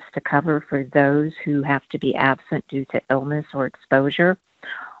shifts to cover for those who have to be absent due to illness or exposure.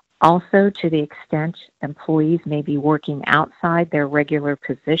 Also, to the extent employees may be working outside their regular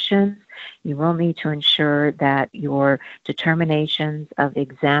positions, you will need to ensure that your determinations of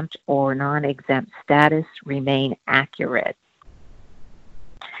exempt or non-exempt status remain accurate.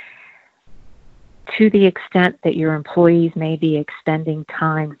 To the extent that your employees may be expending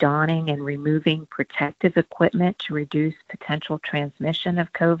time donning and removing protective equipment to reduce potential transmission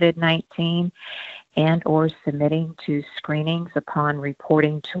of COVID-19 and or submitting to screenings upon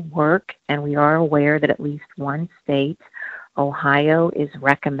reporting to work, and we are aware that at least one state, Ohio, is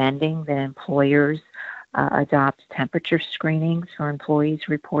recommending that employers adopt temperature screenings for employees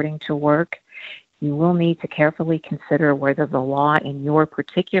reporting to work. You will need to carefully consider whether the law in your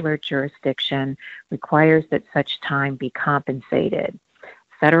particular jurisdiction requires that such time be compensated.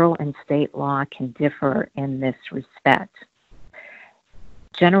 Federal and state law can differ in this respect.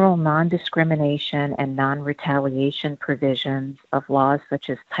 General non-discrimination and non-retaliation provisions of laws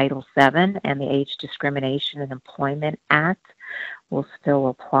such as Title VII and the Age Discrimination in Employment Act will still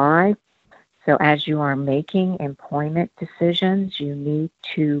apply. So as you are making employment decisions, you need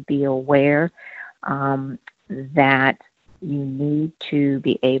to be aware that you need to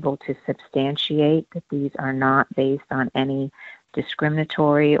be able to substantiate that these are not based on any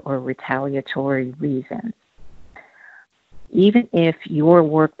discriminatory or retaliatory reasons. Even if your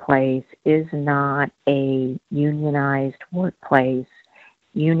workplace is not a unionized workplace,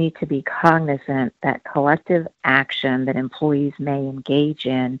 you need to be cognizant that collective action that employees may engage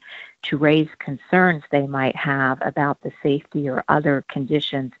in to raise concerns they might have about the safety or other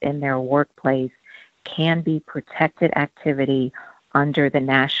conditions in their workplace can be protected activity under the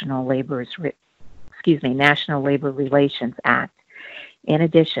National Labor Relations Act. In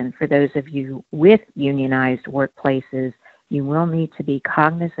addition, for those of you with unionized workplaces, You will need to be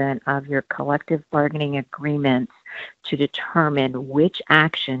cognizant of your collective bargaining agreements to determine which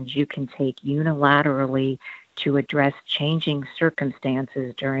actions you can take unilaterally to address changing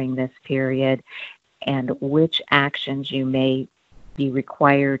circumstances during this period and which actions you may be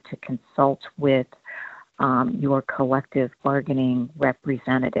required to consult with your collective bargaining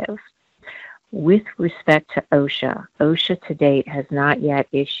representative. With respect to OSHA, OSHA to date has not yet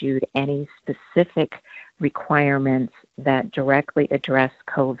issued any specific requirements that directly address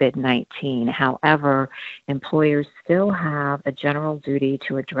COVID-19. However, employers still have a general duty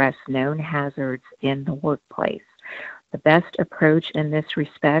to address known hazards in the workplace. The best approach in this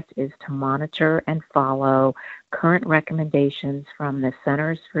respect is to monitor and follow current recommendations from the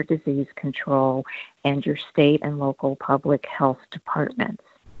Centers for Disease Control and your state and local public health departments.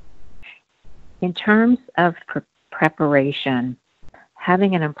 In terms of preparation,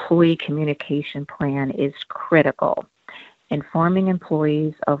 having an employee communication plan is critical. Informing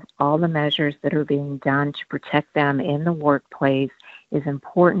employees of all the measures that are being done to protect them in the workplace is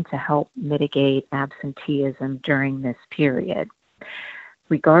important to help mitigate absenteeism during this period.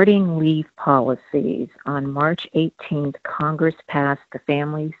 Regarding leave policies, on March 18th, Congress passed the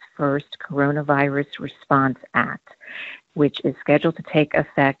Families First Coronavirus Response Act, which is scheduled to take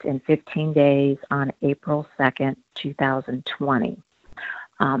effect in 15 days on April 2nd, 2020.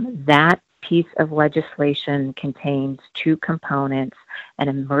 That piece of legislation contains two components, an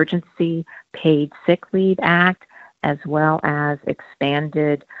Emergency Paid Sick Leave Act, as well as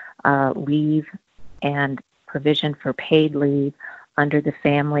expanded leave and provision for paid leave under the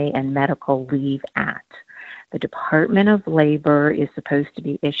Family and Medical Leave Act. The Department of Labor is supposed to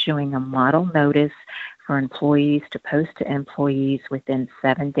be issuing a model notice for employees to post to employees within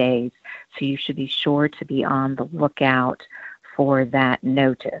 7 days, so you should be sure to be on the lookout for that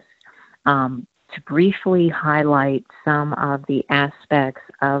notice. To briefly highlight some of the aspects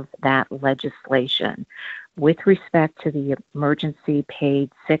of that legislation, with respect to the Emergency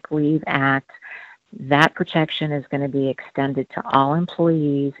Paid Sick Leave Act, that protection is going to be extended to all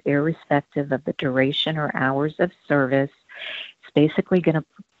employees, irrespective of the duration or hours of service. It's basically going to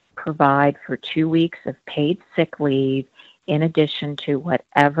provide for 2 weeks of paid sick leave in addition to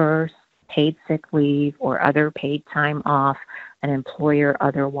whatever paid sick leave or other paid time off an employer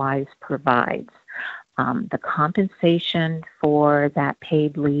otherwise provides. The compensation for that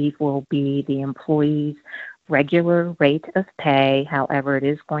paid leave will be the employee's regular rate of pay. However, it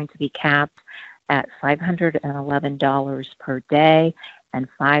is going to be capped at $511 per day and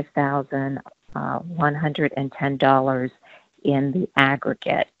 $5,110 in the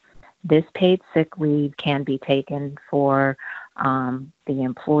aggregate. This paid sick leave can be taken for the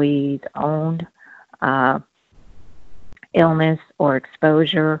employee's own illness or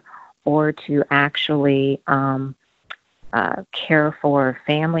exposure, or to actually care for a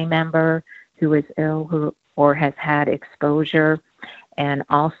family member who is ill or has had exposure, and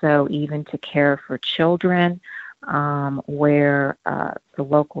also even to care for children where the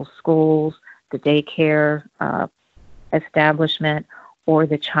local schools, the daycare establishment, or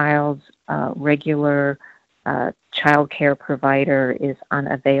the child's regular child care provider is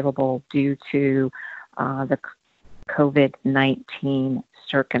unavailable due to the COVID-19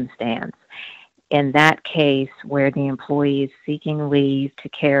 circumstance. In that case, where the employee is seeking leave to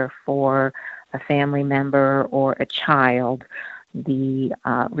care for a family member or a child, the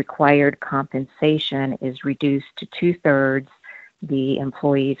required compensation is reduced to 2/3 the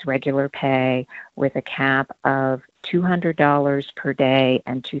employee's regular pay, with a cap of $200 per day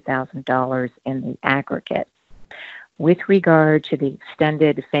and $2,000 in the aggregate. With regard to the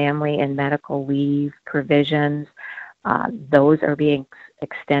extended family and medical leave provisions, those are being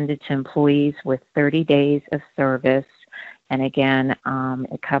extended to employees with 30 days of service. And again,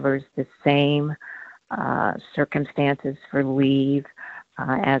 it covers the same circumstances for leave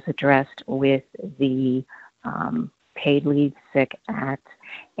as addressed with the Paid Leave Sick Act.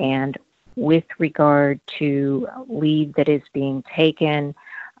 And with regard to leave that is being taken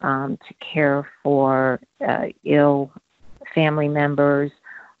to care for ill family members,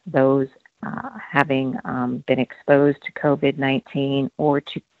 those having been exposed to COVID-19, or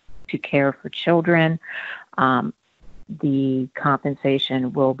to care for children, the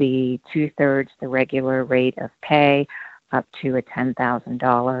compensation will be 2/3 the regular rate of pay, up to a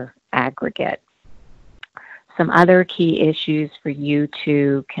 $10,000 aggregate. Some other key issues for you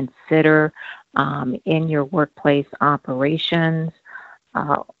to consider in your workplace operations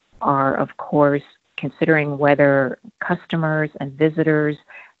are, of course, considering whether customers and visitors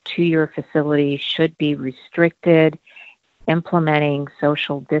to your facility should be restricted, implementing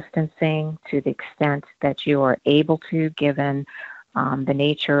social distancing to the extent that you are able to, given the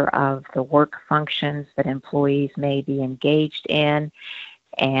nature of the work functions that employees may be engaged in,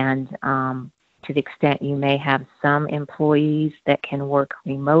 and to the extent you may have some employees that can work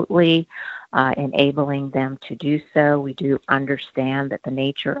remotely, enabling them to do so. We do understand that the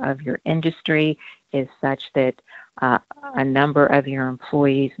nature of your industry is such that a number of your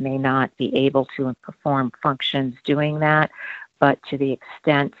employees may not be able to perform functions doing that, but to the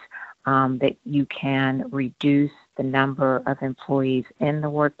extent that you can reduce the number of employees in the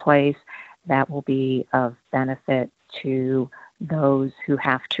workplace, that will be of benefit to those who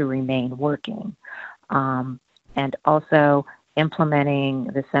have to remain working. And also implementing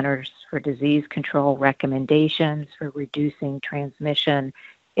the Centers for Disease Control recommendations for reducing transmission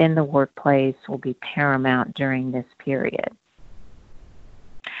in the workplace will be paramount during this period.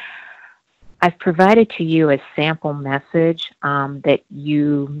 I've provided to you a sample message that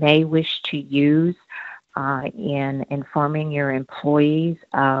you may wish to use in informing your employees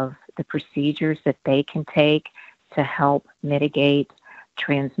of the procedures that they can take to help mitigate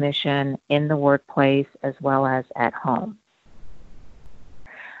transmission in the workplace as well as at home.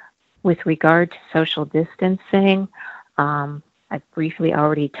 With regard to social distancing, I've briefly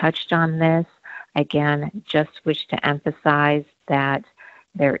already touched on this. Again, just wish to emphasize that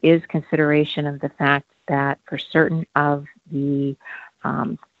there is consideration of the fact that for certain of the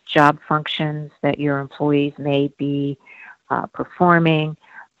job functions that your employees may be performing,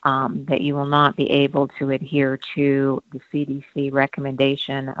 that you will not be able to adhere to the CDC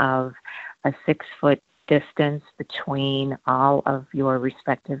recommendation of a 6-foot distance between all of your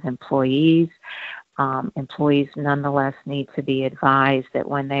respective employees. Employees nonetheless need to be advised that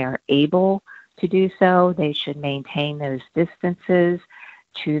when they are able to do so, they should maintain those distances.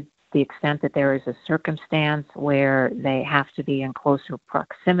 To the extent that there is a circumstance where they have to be in closer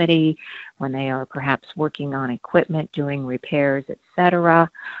proximity, when they are perhaps working on equipment, doing repairs,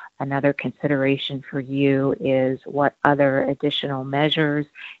 etc. Another consideration for you is what other additional measures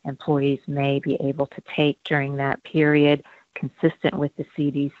employees may be able to take during that period, consistent with the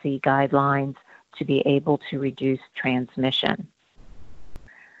CDC guidelines, to be able to reduce transmission.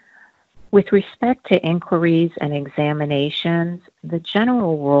 With respect to inquiries and examinations, the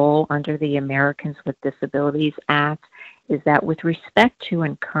general rule under the Americans with Disabilities Act is that with respect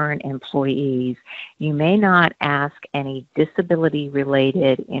to current employees, you may not ask any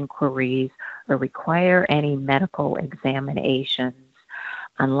disability-related inquiries or require any medical examinations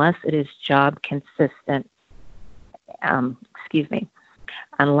unless it is job consistent,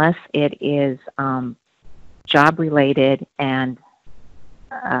 unless it is job-related and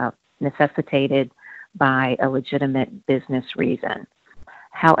necessitated by a legitimate business reason.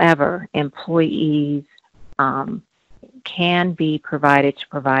 However, employees can be provided to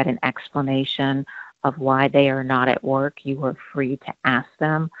provide an explanation of why they are not at work. You are free to ask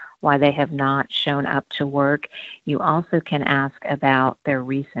them why they have not shown up to work. You also can ask about their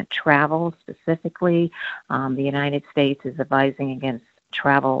recent travel. Specifically, the United States is advising against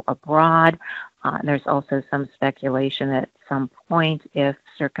travel abroad. There's also some speculation that at some point, if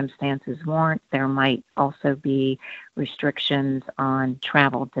circumstances warrant, there might also be restrictions on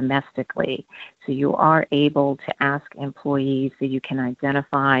travel domestically. So you are able to ask employees so you can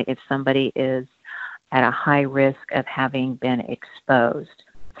identify if somebody is at a high risk of having been exposed.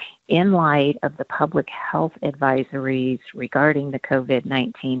 In light of the public health advisories regarding the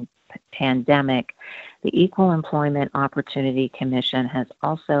COVID-19 pandemic, the Equal Employment Opportunity Commission has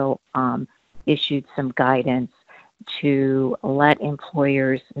also issued some guidance to let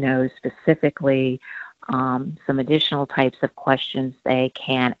employers know specifically some additional types of questions they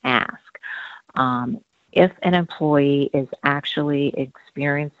can ask. If an employee is actually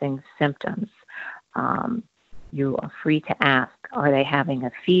experiencing symptoms, you are free to ask, are they having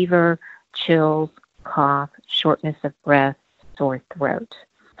a fever, chills, cough, shortness of breath, sore throat?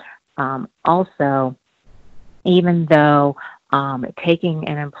 Also, even though taking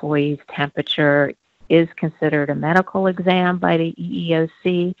an employee's temperature is considered a medical exam by the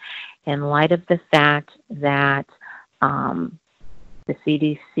EEOC, in light of the fact that the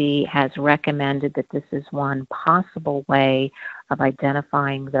CDC has recommended that this is one possible way of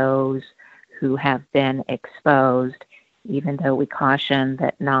identifying those who have been exposed, even though we caution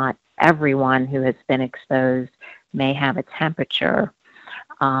that not everyone who has been exposed may have a temperature.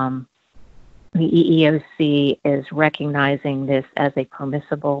 The EEOC is recognizing this as a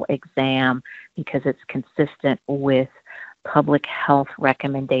permissible exam because it's consistent with public health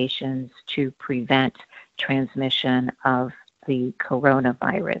recommendations to prevent transmission of the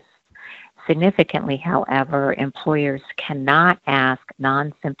coronavirus. Significantly, however, employers cannot ask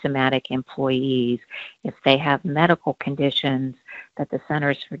non-symptomatic employees if they have medical conditions that the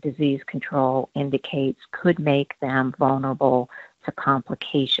Centers for Disease Control indicates could make them vulnerable to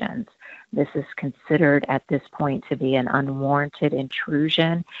complications. This is considered at this point to be an unwarranted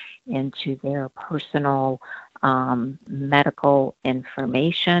intrusion into their personal medical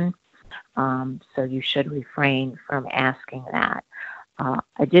information. So you should refrain from asking that.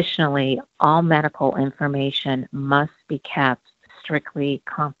 Additionally, all medical information must be kept strictly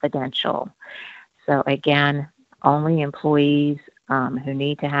confidential. So again, only employees who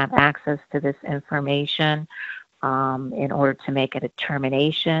need to have access to this information in order to make a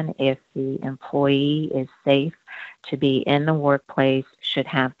determination if the employee is safe to be in the workplace should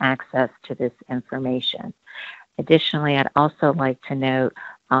have access to this information. Additionally, I'd also like to note,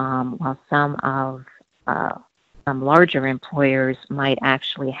 while some larger employers might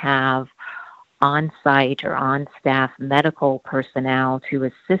actually have on-site or on-staff medical personnel to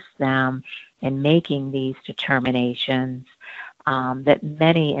assist them in making these determinations, that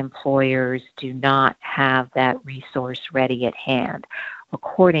many employers do not have that resource ready at hand.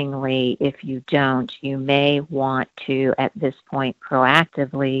 Accordingly, if you don't, you may want to, at this point,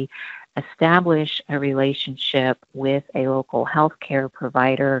 proactively establish a relationship with a local healthcare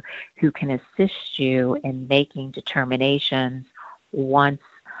provider who can assist you in making determinations once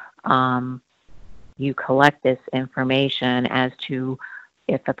you collect this information as to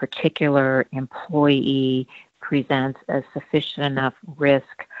if a particular employee presents a sufficient enough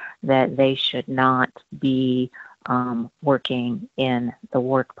risk that they should not be working in the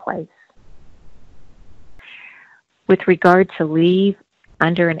workplace. With regard to leave,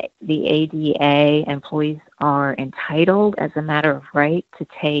 under the ADA, employees are entitled as a matter of right to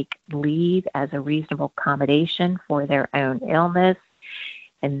take leave as a reasonable accommodation for their own illness.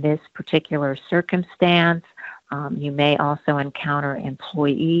 In this particular circumstance, you may also encounter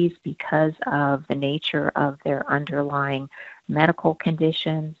employees because of the nature of their underlying medical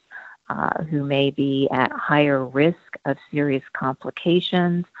conditions who may be at higher risk of serious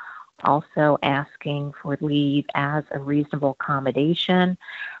complications, also asking for leave as a reasonable accommodation.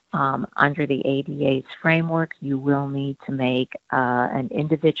 Under the ADA's framework, you will need to make an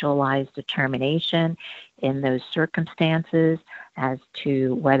individualized determination in those circumstances as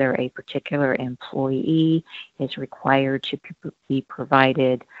to whether a particular employee is required to be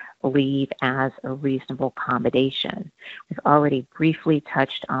provided leave as a reasonable accommodation. We've already briefly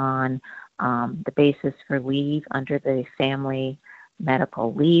touched on the basis for leave under the Family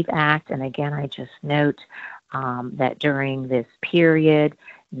Medical Leave Act. And again, I just note that during this period,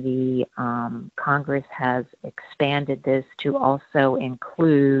 the Congress has expanded this to also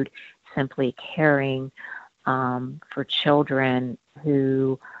include simply caring for children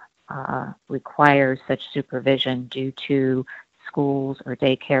who require such supervision due to schools or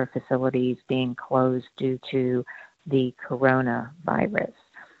daycare facilities being closed due to the coronavirus.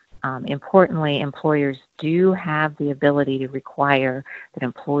 Importantly, employers do have the ability to require that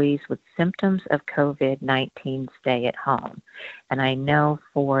employees with symptoms of COVID-19 stay at home. And I know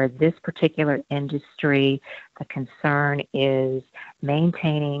for this particular industry, the concern is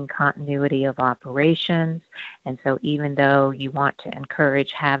maintaining continuity of operations. And so even though you want to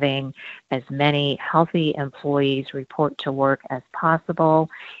encourage having as many healthy employees report to work as possible,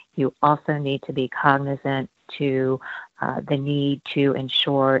 you also need to be cognizant to the need to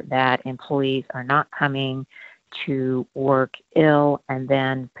ensure that employees are not coming to work ill and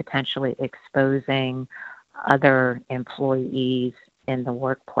then potentially exposing other employees in the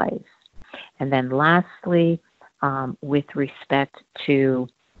workplace. And then lastly, with respect to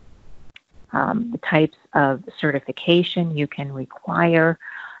the types of certification you can require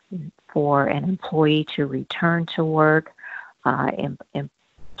for an employee to return to work,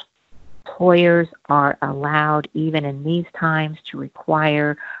 employers are allowed, even in these times, to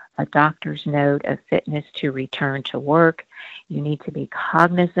require a doctor's note of fitness to return to work. You need to be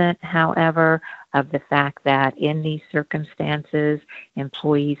cognizant, however, of the fact that in these circumstances,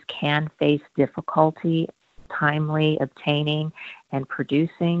 employees can face difficulty timely obtaining and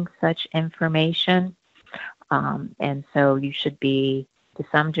producing such information. And so you should be, to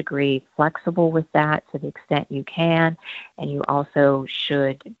some degree, flexible with that to the extent you can. And you also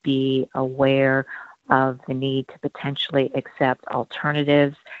should be aware of the need to potentially accept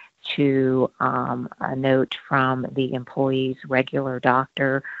alternatives to a note from the employee's regular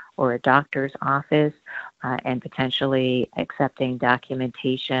doctor or a doctor's office, and potentially accepting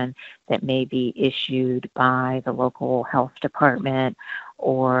documentation that may be issued by the local health department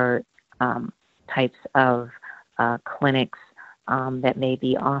or types of clinics that may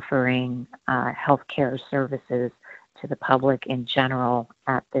be offering healthcare services to the public in general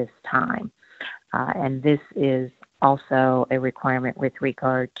at this time. And this is also a requirement with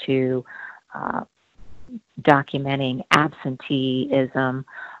regard to documenting absenteeism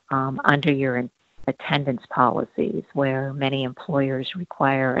under your attendance policies, where many employers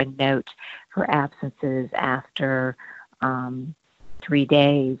require a note for absences after 3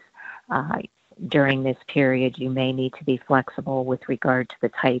 days. During this period, you may need to be flexible with regard to the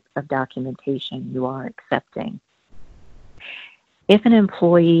type of documentation you are accepting. If an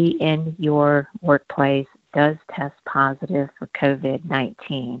employee in your workplace does test positive for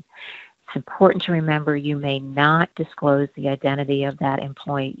COVID-19, it's important to remember you may not disclose the identity of that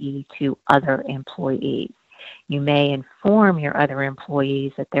employee to other employees. You may inform your other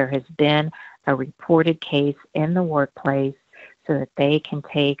employees that there has been a reported case in the workplace so that they can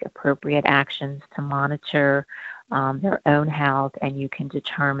take appropriate actions to monitor their own health, and you can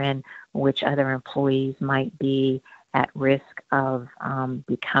determine which other employees might be at risk of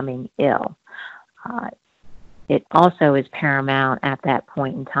becoming ill. It also is paramount at that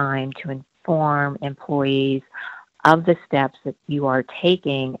point in time to inform employees of the steps that you are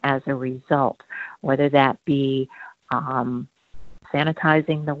taking as a result, whether that be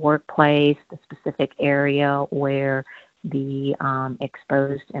sanitizing the workplace, the specific area where the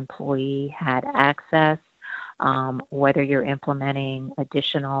exposed employee had access, whether you're implementing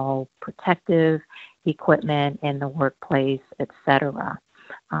additional protective equipment in the workplace, etc.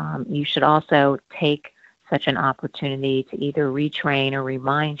 You should also take such an opportunity to either retrain or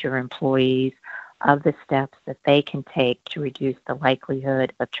remind your employees of the steps that they can take to reduce the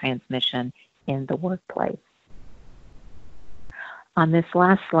likelihood of transmission in the workplace. On this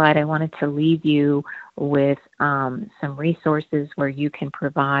last slide, I wanted to leave you with some resources where you can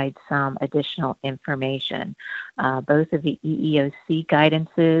provide some additional information. Both of the EEOC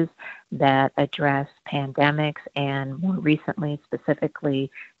guidances that address pandemics and more recently,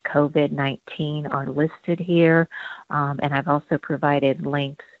 specifically COVID-19 are listed here. And I've also provided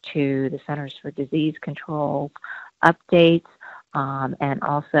links to the Centers for Disease Control updates and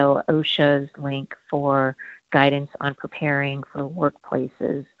also OSHA's link for guidance on preparing for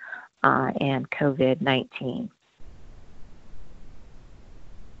workplaces and COVID-19.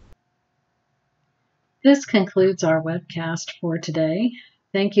 This concludes our webcast for today.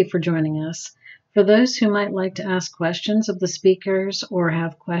 Thank you for joining us. For those who might like to ask questions of the speakers or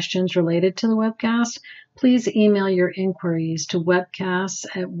have questions related to the webcast, please email your inquiries to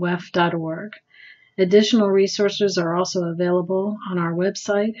webcasts@wef.org. Additional resources are also available on our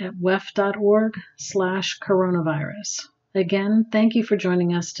website at wef.org/coronavirus. Again, thank you for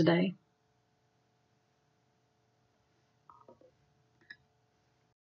joining us today.